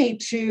way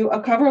to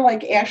a cover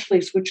like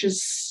Ashley's, which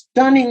is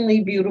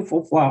stunningly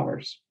beautiful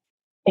flowers.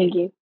 Thank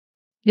you.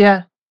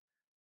 Yeah.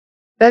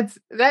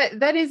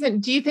 That isn't,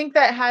 do you think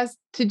that has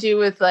to do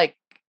with like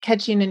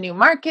catching a new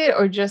market,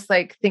 or just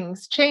like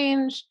things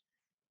change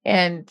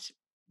and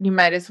you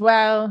might as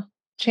well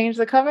change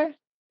the cover?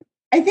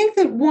 I think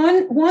that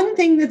one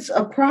thing that's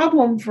a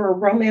problem for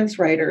romance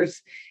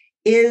writers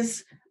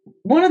is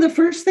one of the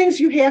first things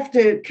you have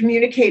to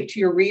communicate to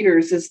your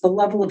readers is the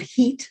level of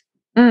heat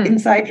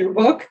inside your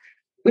book,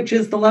 which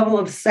is the level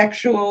of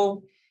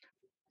sexual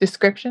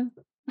description.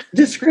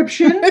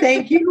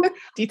 Thank you.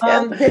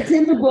 That's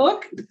in the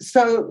book.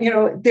 So, you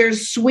know,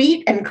 there's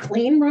sweet and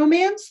clean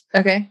romance,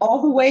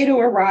 all the way to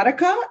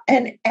erotica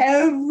and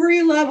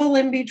every level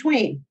in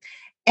between.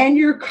 And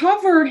your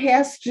cover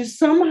has to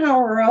somehow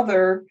or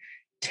other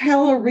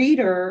tell a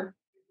reader,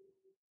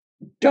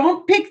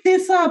 don't pick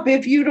this up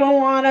if you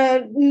don't want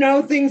to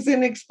know things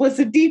in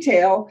explicit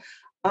detail,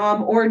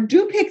 or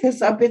do pick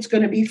this up. It's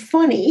going to be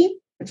funny.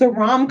 It's a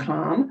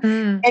rom-com,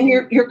 and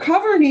your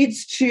cover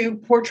needs to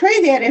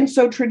portray that. And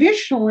so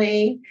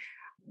traditionally,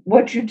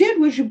 what you did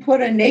was you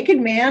put a naked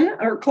man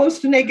or close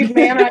to naked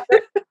man,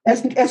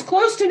 as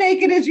close to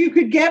naked as you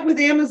could get with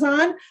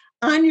Amazon,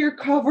 on your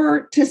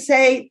cover to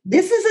say,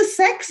 this is a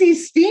sexy,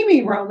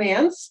 steamy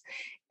romance.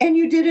 And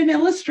you did an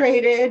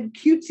illustrated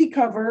cutesy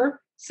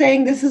cover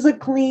saying this is a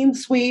clean,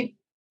 sweet,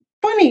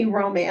 funny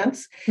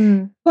romance.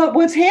 But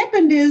what's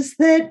happened is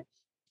that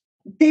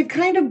they've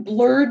kind of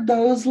blurred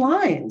those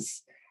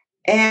lines.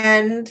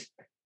 And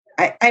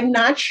I'm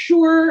not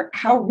sure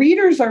how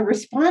readers are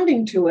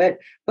responding to it,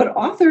 but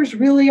authors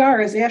really are,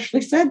 as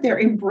Ashley said, they're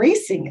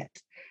embracing it.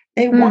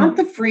 They want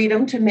the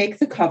freedom to make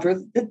the cover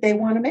that they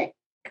want to make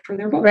for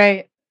their book.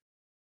 Right.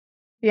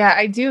 Yeah,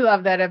 I do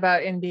love that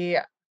about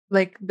indie.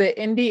 Like the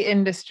indie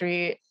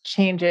industry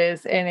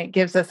changes and it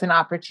gives us an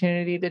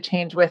opportunity to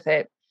change with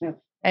it. Yeah.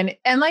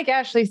 And like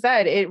Ashley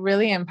said, it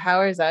really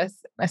empowers us,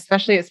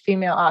 especially as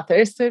female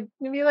authors, to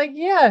be like,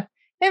 yeah,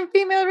 and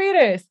female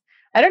readers.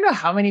 I don't know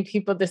how many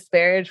people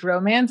disparage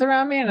romance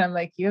around me. And I'm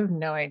like, you have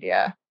no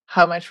idea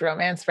how much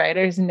romance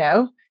writers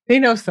know. They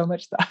know so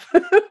much stuff.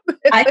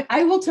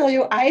 I will tell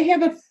you, I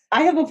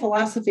have a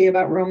philosophy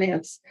about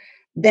romance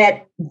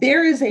that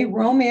there is a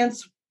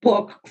romance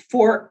book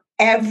for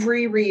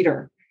every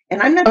reader.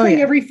 And I'm not saying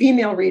every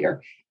female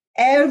reader,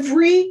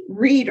 every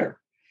reader.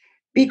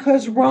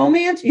 Because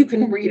romance, you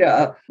can read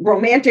a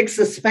romantic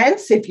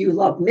suspense if you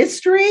love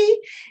mystery.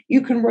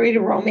 You can read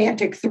a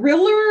romantic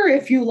thriller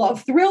if you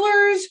love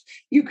thrillers.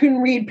 You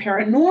can read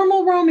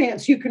paranormal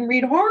romance. You can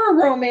read horror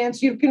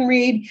romance. You can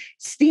read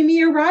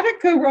steamy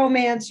erotica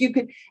romance. You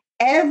can,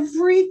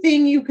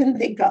 everything you can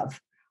think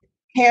of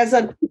has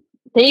a...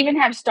 They even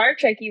have Star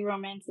Trek-y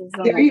romances.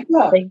 There you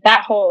go. Like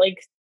that whole,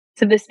 like,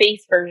 to the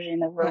space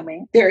version of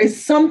romance. There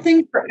is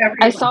something for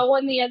everyone. I saw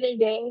one the other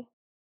day.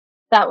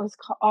 That was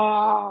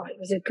called, it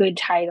was a good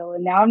title,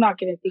 and now I'm not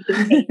going to think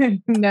of the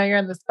name. Now you're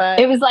on the spot.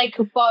 It was like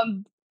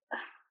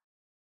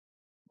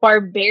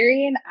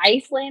Barbarian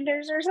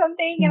Icelanders or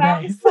something, and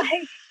I was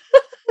like,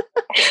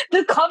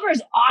 the cover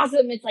is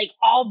awesome. It's like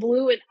all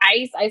blue and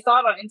ice. I saw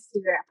it on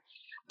Instagram,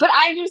 but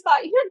I just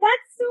thought,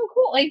 that's so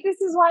cool. Like, this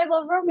is why I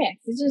love romance.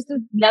 It's just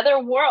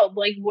another world.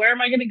 Like, where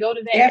am I going to go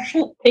today?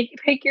 Ashley,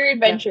 pick your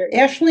adventure.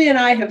 Yeah. Ashley and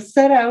I have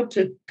set out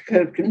to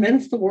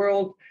convince the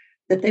world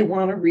that they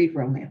want to read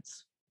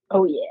romance.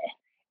 Oh, yeah.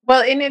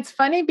 Well, and it's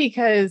funny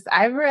because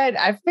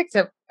I've picked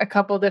up a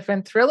couple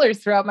different thrillers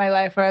throughout my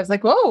life where I was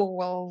like, whoa,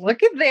 well,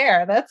 look at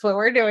there. That's what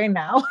we're doing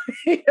now.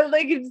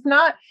 Like, it's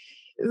not,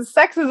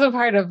 sex is a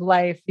part of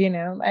life,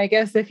 I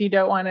guess if you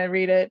don't want to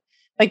read it,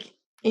 like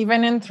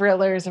even in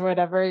thrillers or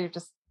whatever, you're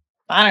just,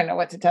 I don't know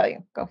what to tell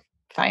you. Go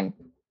find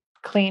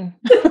clean.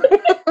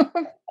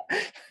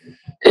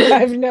 I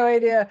have no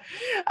idea.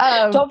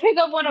 Don't pick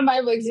up one of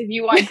my books if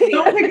you want clean.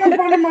 Don't pick up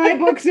one of my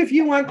books if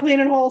you want clean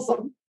and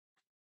wholesome.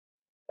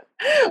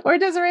 Or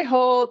Desiree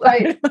Holt.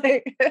 Right.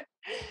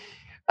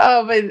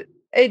 But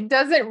it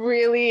doesn't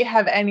really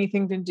have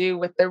anything to do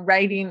with the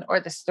writing or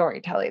the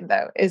storytelling,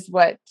 though, is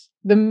what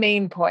the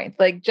main point.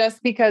 Like,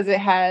 just because it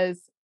has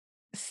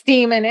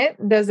steam in it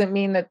doesn't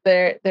mean that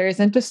there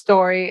isn't a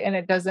story, and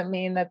it doesn't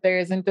mean that there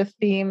isn't a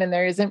theme and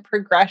there isn't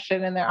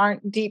progression and there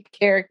aren't deep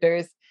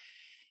characters.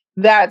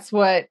 That's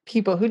what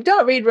people who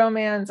don't read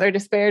romance or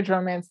disparage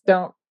romance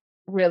don't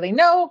really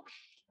know.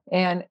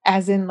 And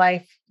as in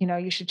life,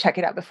 you should check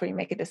it out before you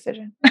make a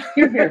decision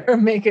or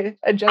make a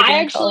judgment. I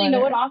actually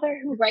know an author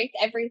who writes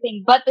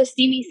everything but the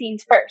steamy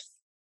scenes first.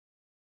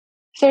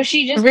 So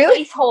she just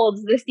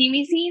placeholds the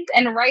steamy scenes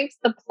and writes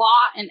the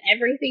plot and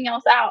everything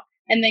else out,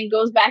 and then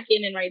goes back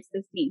in and writes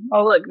the scene.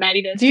 Oh, look,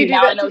 Maddie does too.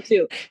 Now I know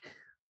too.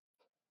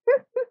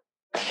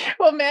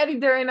 Well, Maddie,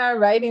 during our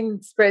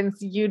writing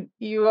sprints, you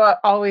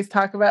always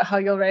talk about how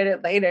you'll write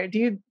it later.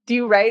 Do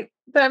you write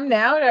them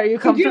now? Are you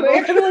comfortable?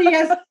 Actually,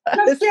 yes.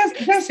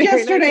 Just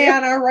yesterday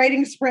on our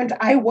writing sprint,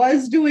 I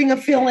was doing a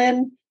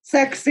fill-in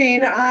sex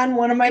scene on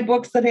one of my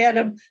books that had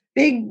a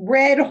big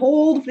red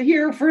hold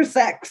here for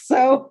sex.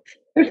 So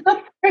there's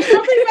nothing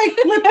like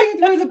flipping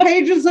through the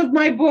pages of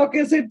my book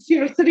as it's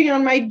sitting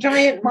on my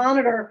giant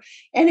monitor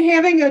and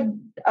having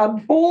a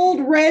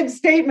bold red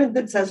statement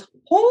that says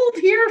 "hold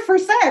here for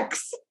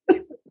sex."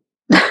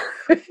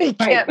 Right.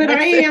 But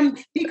I am,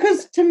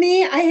 because to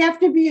me, I have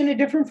to be in a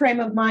different frame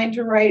of mind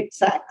to write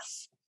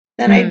sex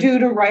than I do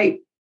to write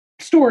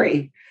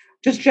story,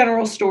 just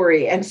general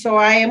story. And so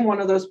I am one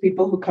of those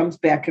people who comes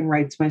back and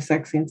writes my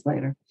sex scenes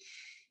later.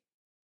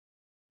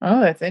 Oh,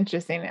 that's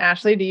interesting.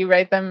 Ashley, do you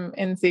write them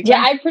in sequence?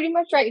 Yeah, I pretty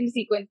much write in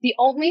sequence. The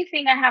only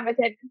thing I have a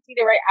tendency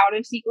to write out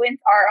of sequence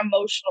are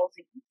emotional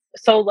scenes.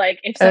 So like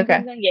if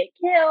something's going to get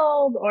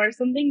killed or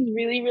something's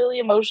really, really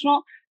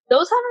emotional,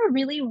 those have a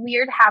really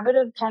weird habit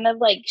of kind of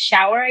like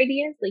shower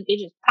ideas. Like they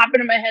just pop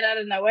into my head out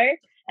of nowhere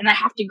and I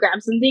have to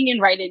grab something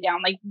and write it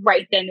down like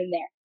right then and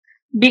there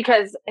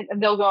because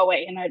they'll go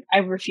away, and I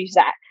refuse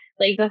that.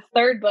 Like the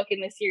third book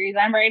in the series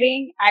I'm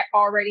writing, I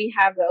already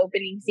have the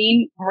opening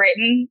scene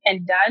written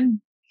and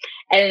done.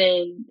 And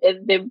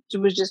it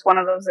was just one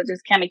of those that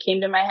just kind of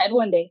came to my head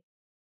one day.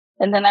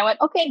 And then I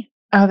went, okay,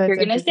 you're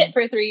going to sit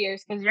for 3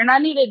 years because you're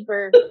not needed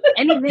for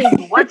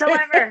anything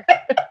whatsoever.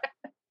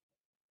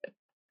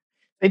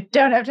 I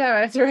don't have time. I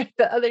have to write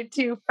the other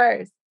two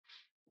first.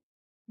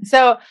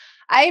 So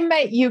I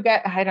met you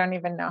guys, I don't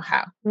even know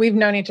how. We've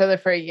known each other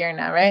for a year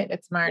now, right?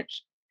 It's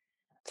March.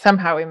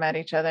 Somehow we met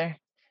each other.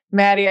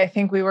 Maddie, I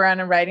think we were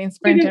on a writing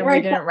sprint and we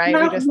didn't write.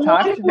 We just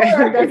talked.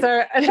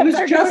 It was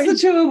just the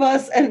two of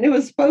us, and it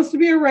was supposed to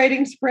be a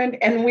writing sprint,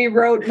 and we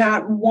wrote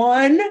not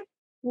one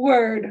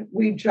word.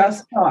 We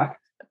just talked.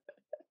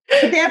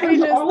 But that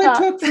was all it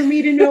took for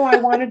me to know I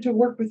wanted to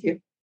work with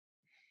you.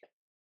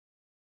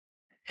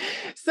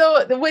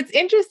 So what's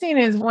interesting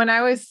is when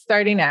I was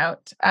starting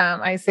out,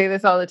 I say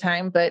this all the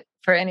time, but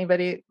for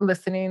anybody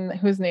listening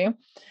who's new,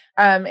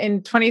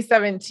 in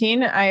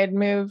 2017, I had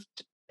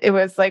moved. It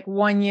was like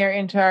 1 year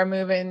into our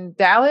move in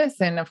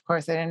Dallas. And of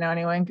course, I didn't know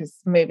anyone because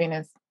moving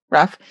is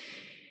rough.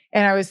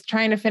 And I was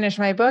trying to finish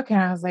my book and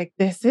I was like,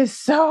 this is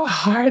so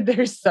hard.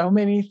 There's so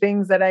many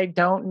things that I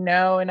don't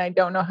know and I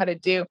don't know how to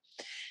do.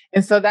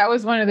 And so that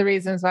was one of the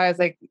reasons why I was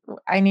like,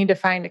 I need to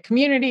find a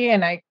community,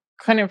 and I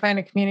couldn't find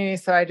a community.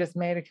 So I just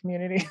made a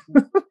community.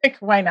 Like,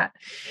 why not?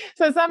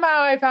 So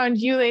somehow I found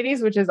you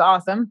ladies, which is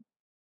awesome.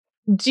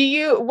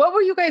 What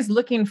were you guys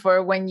looking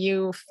for when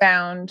you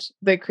found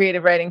the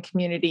creative writing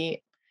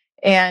community?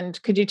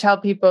 And could you tell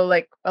people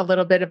like a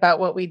little bit about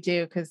what we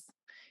do? Because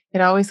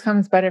it always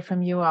comes better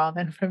from you all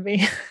than from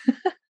me.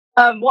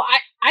 Well,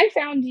 I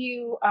found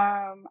you,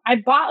 I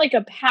bought like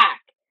a pack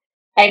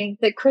at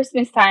the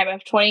Christmas time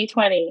of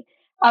 2020.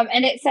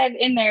 And it said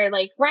in there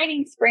like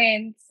writing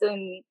sprints,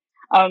 and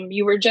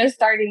you were just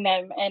starting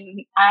them.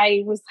 And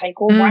I was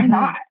like, well, why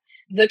not?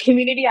 The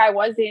community I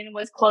was in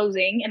was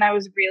closing and I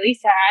was really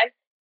sad.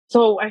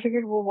 So I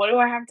figured, well, what do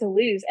I have to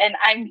lose? And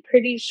I'm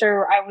pretty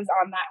sure I was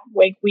on that.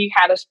 Like we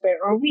had a spare,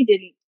 or we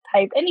didn't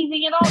type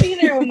anything at all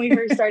either when we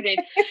first started.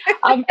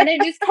 And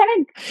it just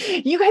kind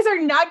of, you guys are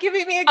not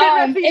giving me a good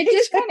reputation. It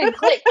just kind of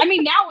clicked. I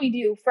mean, now we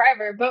do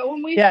forever, but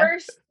when we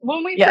first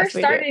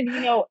started,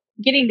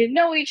 getting to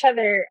know each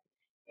other,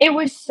 it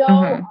was so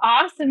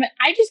awesome.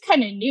 I just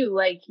kind of knew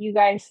like you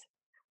guys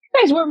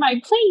were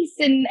my place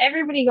and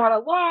everybody got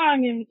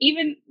along. And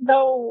even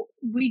though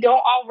we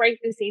don't all write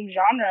the same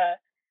genre,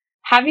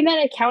 having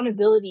that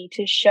accountability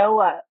to show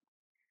up,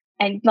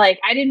 and like,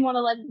 I didn't want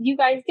to let you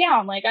guys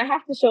down. Like I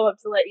have to show up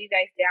to let you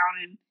guys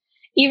down. And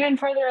even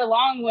further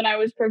along, when I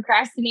was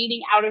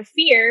procrastinating out of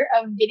fear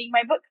of getting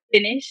my book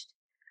finished,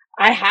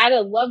 I had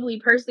a lovely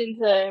person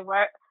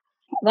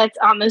that's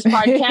on this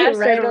podcast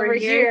right over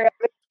here.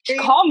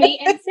 Call me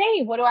and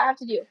say, what do I have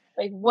to do?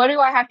 Like, what do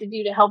I have to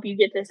do to help you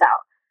get this out?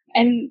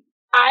 And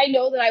I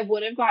know that I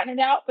would have gotten it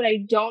out, but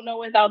I don't know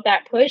without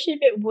that push if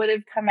it would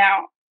have come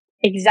out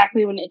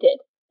exactly when it did.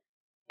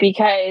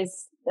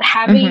 Because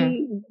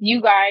having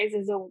you guys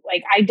is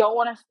I don't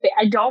want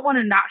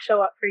to not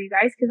show up for you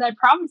guys because I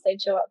promised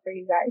I'd show up for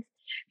you guys.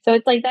 So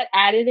it's like that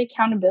added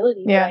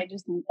accountability. Yeah.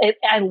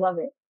 I love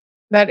it.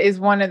 That is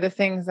one of the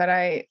things that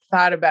I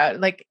thought about.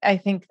 Like, I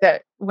think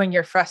that when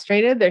you're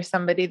frustrated, there's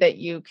somebody that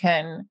you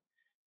can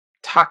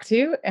talk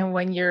to. And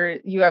when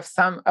you have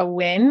a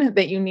win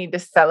that you need to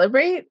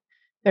celebrate,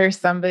 there's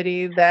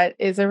somebody that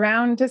is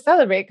around to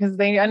celebrate because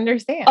they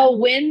understand. A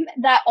win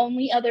that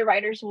only other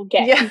writers will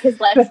get. Yeah. Because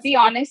let's be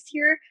honest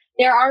here,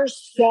 there are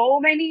so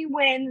many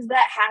wins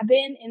that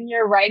happen in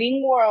your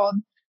writing world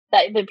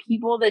that the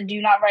people that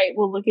do not write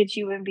will look at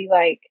you and be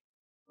like,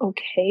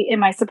 okay,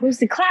 am I supposed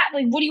to clap?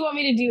 Like, what do you want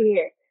me to do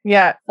here?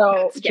 Yeah,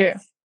 so that's true.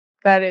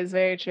 That is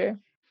very true.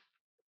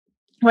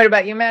 What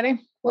about you, Maddie?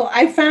 Well,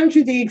 I found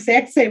you the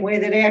exact same way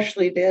that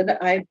Ashley did.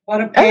 I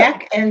bought a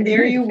pack and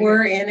there you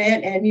were in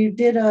it, and you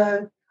did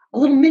a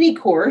little mini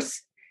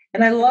course,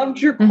 and I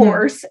loved your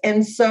course.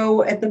 And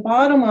so at the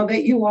bottom of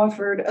it, you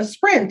offered a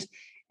sprint.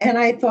 And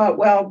I thought,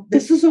 well,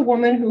 this is a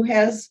woman who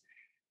has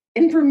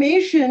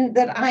information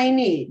that I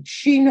need.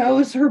 She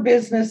knows her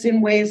business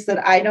in ways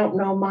that I don't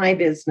know my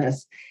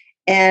business.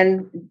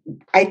 And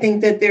I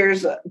think that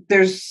there's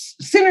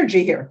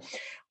synergy here.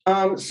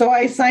 So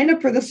I signed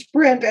up for the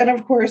sprint. And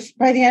of course,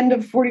 by the end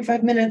of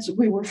 45 minutes,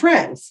 we were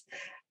friends.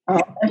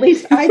 At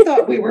least I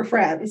thought we were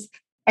friends.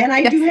 And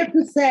I do have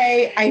to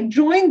say, I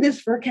joined this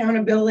for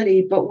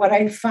accountability, but what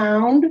I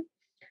found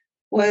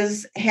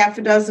was half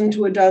a dozen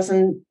to a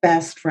dozen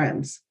best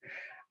friends.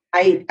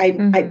 I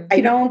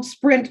don't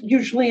sprint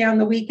usually on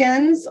the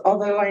weekends,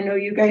 although I know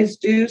you guys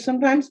do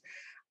sometimes.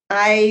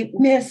 I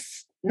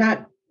miss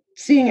not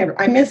seeing it.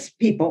 I miss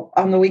people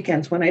on the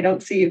weekends when I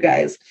don't see you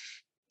guys.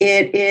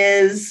 It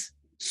is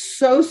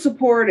so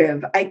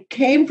supportive. I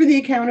came for the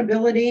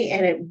accountability,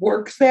 and it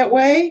works that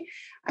way.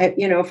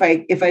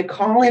 If I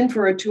call in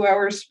for a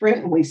 2-hour sprint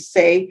and we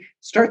say,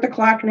 start the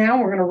clock now,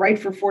 we're going to write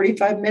for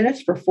 45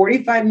 minutes. For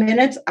 45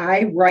 minutes,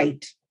 I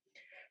write.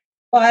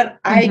 But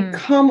I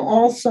come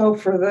also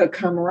for the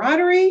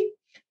camaraderie,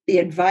 the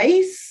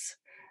advice,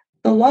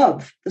 the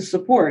love, the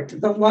support,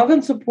 the love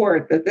and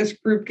support that this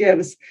group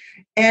gives.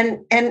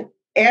 And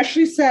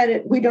Ashley said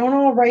it, we don't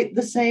all write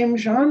the same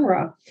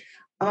genre.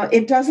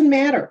 It doesn't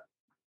matter.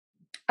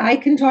 I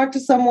can talk to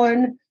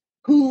someone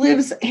who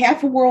lives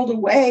half a world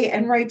away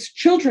and writes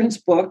children's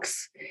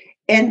books,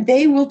 and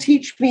they will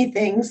teach me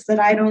things that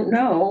I don't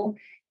know.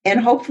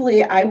 And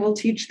hopefully I will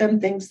teach them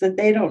things that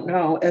they don't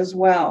know as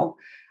well.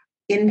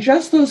 In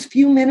just those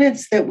few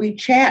minutes that we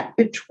chat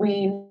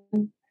between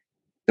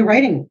the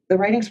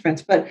writing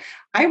sprints. But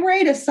I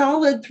write a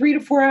solid 3 to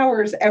 4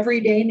 hours every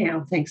day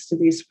now, thanks to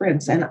these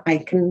sprints. And I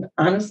can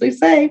honestly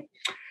say,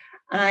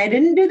 I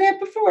didn't do that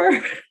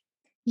before.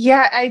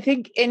 Yeah, I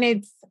think, and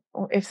it's,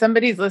 if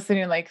somebody's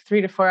listening like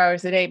 3 to 4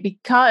 hours a day,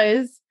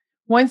 because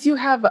once you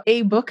have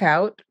a book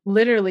out,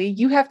 literally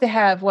you have to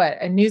have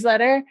a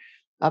newsletter,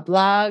 a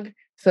blog,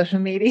 social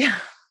media,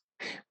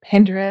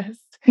 Pinterest,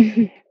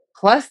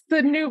 plus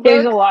the new book.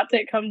 There's a lot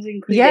that comes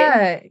included.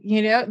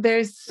 Yeah,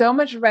 there's so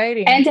much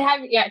writing. And to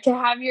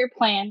have your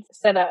plans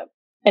set up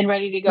and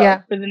ready to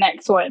go for the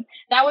next one.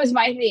 That was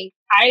my thing.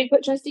 I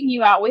put Trusting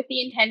You out with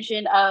the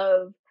intention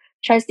of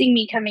Trusting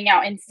Me coming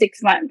out in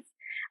 6 months.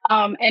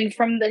 And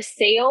from the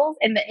sales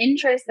and the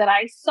interest that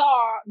I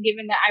saw,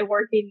 given that I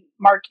work in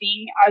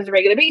marketing on a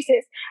regular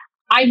basis,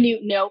 I knew,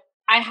 nope,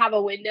 I have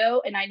a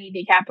window and I need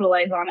to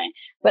capitalize on it.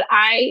 But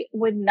I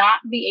would not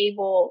be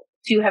able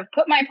to have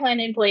put my plan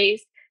in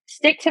place,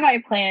 stick to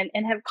my plan,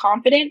 and have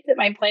confidence that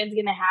my plan is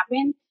going to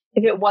happen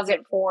if it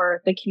wasn't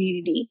for the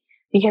community.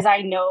 Because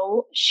I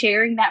know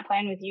sharing that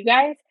plan with you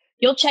guys,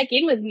 you'll check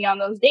in with me on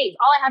those days.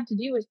 All I have to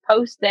do is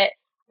post that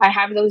I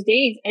have those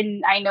days,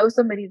 and I know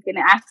somebody's going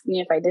to ask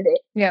me if I did it.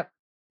 Yep.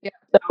 Yeah.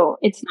 So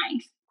it's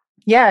nice.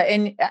 Yeah.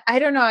 And I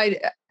don't know.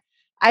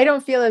 I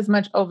don't feel as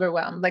much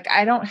overwhelmed. Like,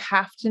 I don't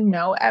have to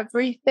know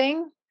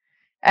everything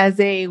as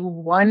a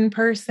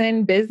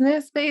one-person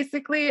business,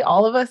 basically.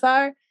 All of us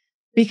are,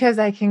 because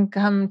I can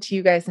come to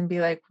you guys and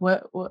be like,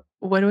 what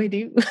do I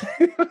do?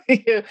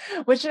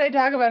 What should I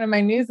talk about in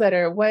my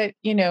newsletter?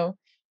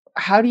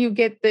 How do you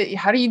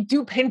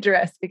do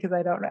Pinterest? Because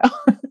I don't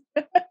know.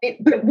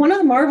 But one of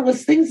the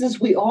marvelous things is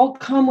we all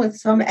come with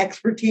some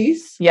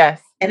expertise. Yes.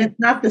 And it's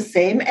not the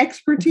same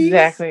expertise.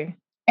 Exactly.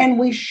 And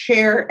we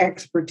share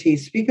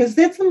expertise, because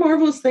that's the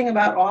marvelous thing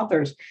about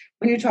authors.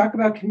 When you talk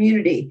about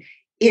community,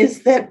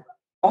 is that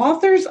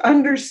authors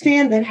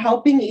understand that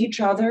helping each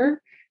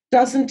other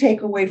doesn't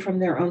take away from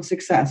their own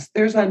success.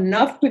 There's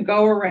enough to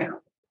go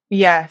around.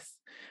 Yes.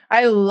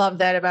 I love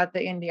that about the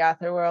indie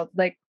author world.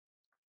 Like,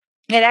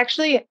 it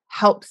actually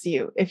helps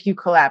you if you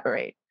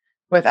collaborate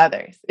with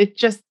others. It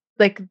just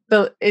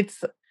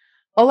it's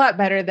a lot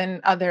better than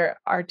other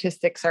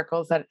artistic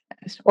circles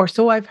or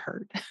so I've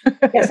heard.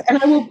 Yes.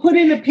 And I will put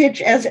in a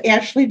pitch, as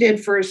Ashley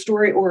did for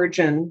Story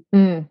Origin,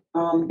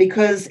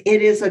 because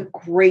it is a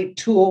great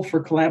tool for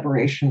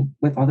collaboration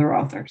with other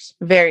authors.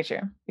 Very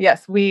true.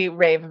 Yes. We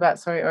rave about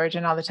Story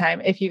Origin all the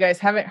time. If you guys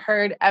haven't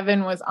heard,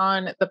 Evan was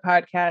on the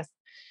podcast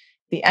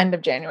the end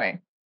of January,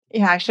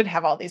 Yeah, I should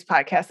have all these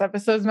podcast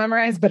episodes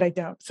memorized, but I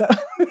don't. So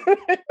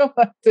I'll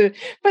have to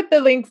put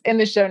the links in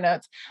the show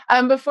notes.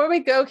 Before we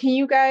go, can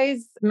you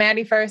guys,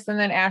 Maddie first and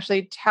then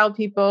Ashley, tell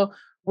people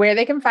where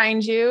they can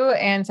find you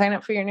and sign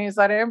up for your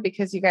newsletter,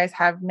 because you guys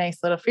have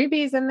nice little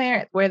freebies in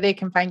there, where they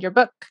can find your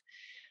book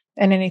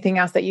and anything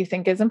else that you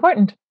think is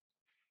important.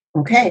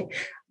 Okay.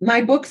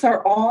 My books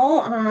are all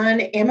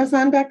on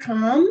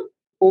Amazon.com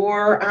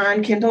or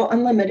on Kindle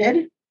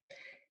Unlimited.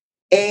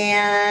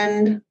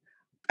 And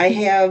I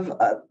have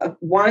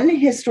one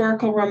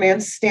historical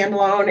romance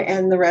standalone,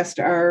 and the rest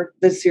are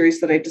the series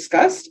that I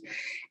discussed.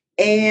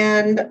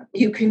 And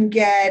you can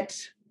get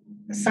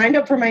signed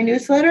up for my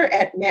newsletter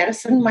at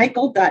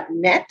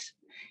madisonmichael.net,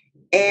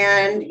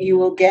 and you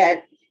will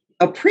get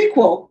a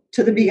prequel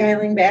to the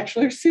Beguiling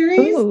Bachelor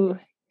series. Ooh.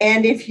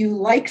 And if you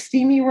like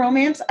steamy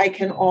romance, I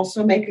can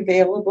also make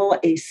available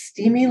a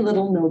steamy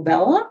little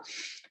novella.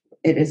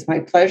 It is my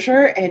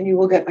pleasure. And you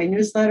will get my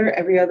newsletter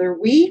every other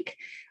week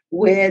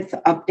with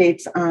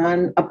updates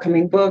on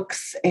upcoming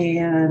books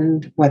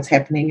and what's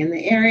happening in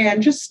the area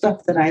and just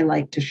stuff that I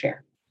like to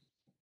share.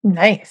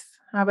 Nice.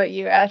 How about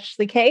you,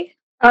 Ashley K?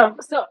 All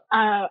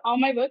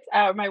my books,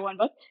 my one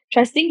book,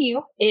 Trusting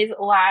You, is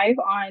live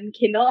on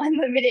Kindle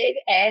Unlimited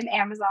and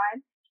Amazon.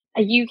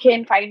 You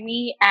can find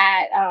me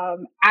at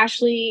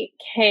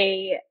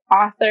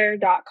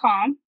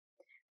ashleyKauthor.com.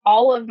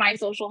 All of my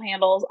social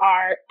handles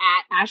are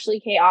at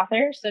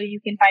AshleyKAuthor, so you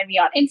can find me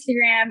on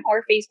Instagram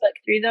or Facebook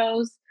through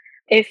those.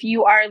 If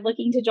you are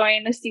looking to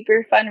join a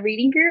super fun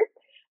reading group,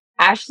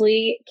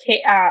 Ashley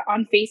K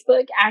on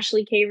Facebook,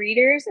 Ashley K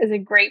Readers is a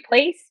great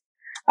place.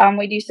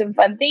 We do some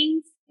fun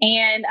things.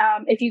 And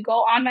if you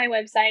go on my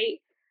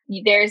website,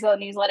 there's a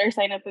newsletter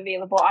sign up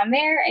available on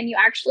there, and you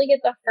actually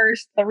get the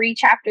first 3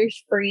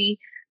 chapters free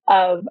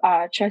of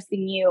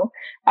Trusting You.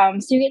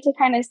 So you get to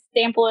kind of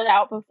sample it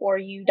out before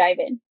you dive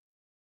in.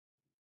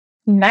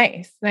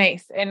 Nice.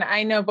 And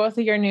I know both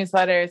of your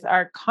newsletters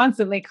are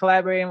constantly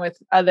collaborating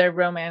with other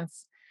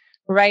romance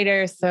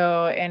writers,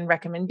 and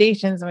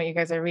recommendations and what you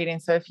guys are reading.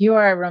 So if you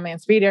are a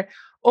romance reader,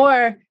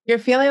 or you're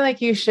feeling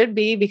like you should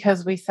be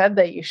because we said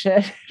that you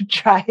should,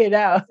 try it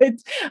out.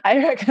 I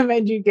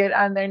recommend you get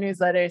on their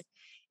newsletters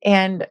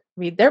and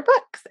read their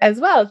books as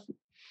well.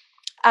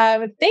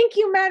 Thank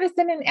you,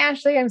 Madison and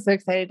Ashley. I'm so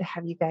excited to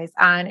have you guys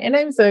on, and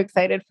I'm so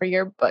excited for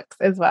your books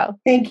as well.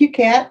 Thank you,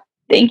 Kat.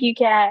 Thank you,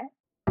 Kat.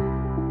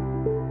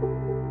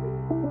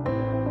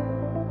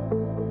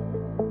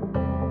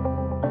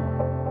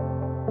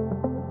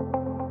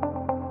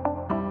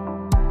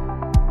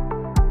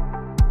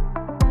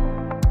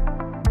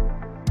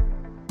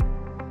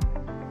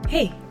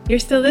 Hey, you're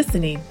still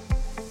listening.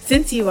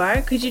 Since you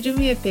are, could you do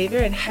me a favor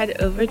and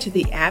head over to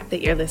the app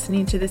that you're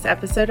listening to this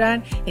episode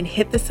on and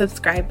hit the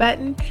subscribe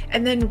button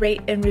and then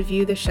rate and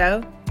review the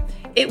show?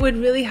 It would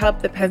really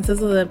help the Pencils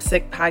and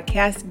Lipstick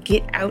podcast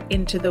get out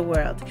into the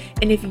world.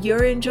 And if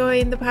you're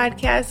enjoying the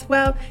podcast,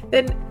 well,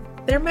 then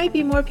there might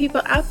be more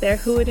people out there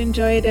who would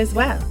enjoy it as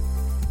well.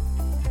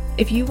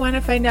 If you want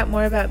to find out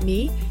more about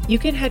me, you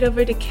can head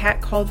over to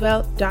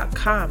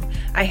katcaldwell.com.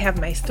 I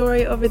have my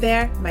story over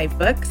there, my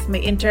books, my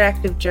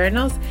interactive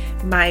journals,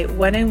 my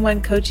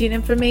one-on-one coaching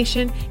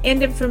information,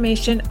 and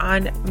information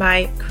on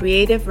my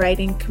creative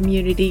writing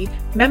community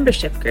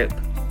membership group.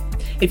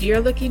 If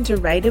you're looking to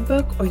write a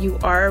book, or you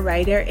are a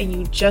writer and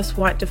you just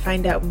want to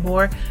find out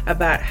more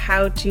about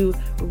how to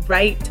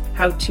write,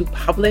 how to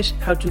publish,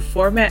 how to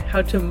format,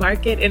 how to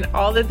market, and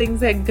all the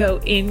things that go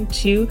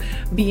into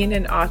being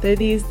an author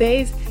these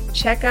days,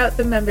 check out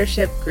the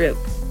membership group.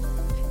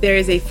 There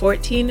is a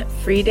 14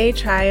 free day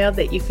trial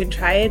that you can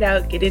try it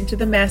out, get into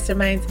the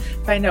masterminds,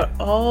 find out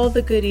all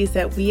the goodies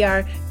that we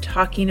are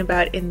talking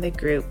about in the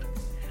group.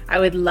 I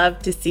would love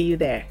to see you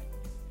there.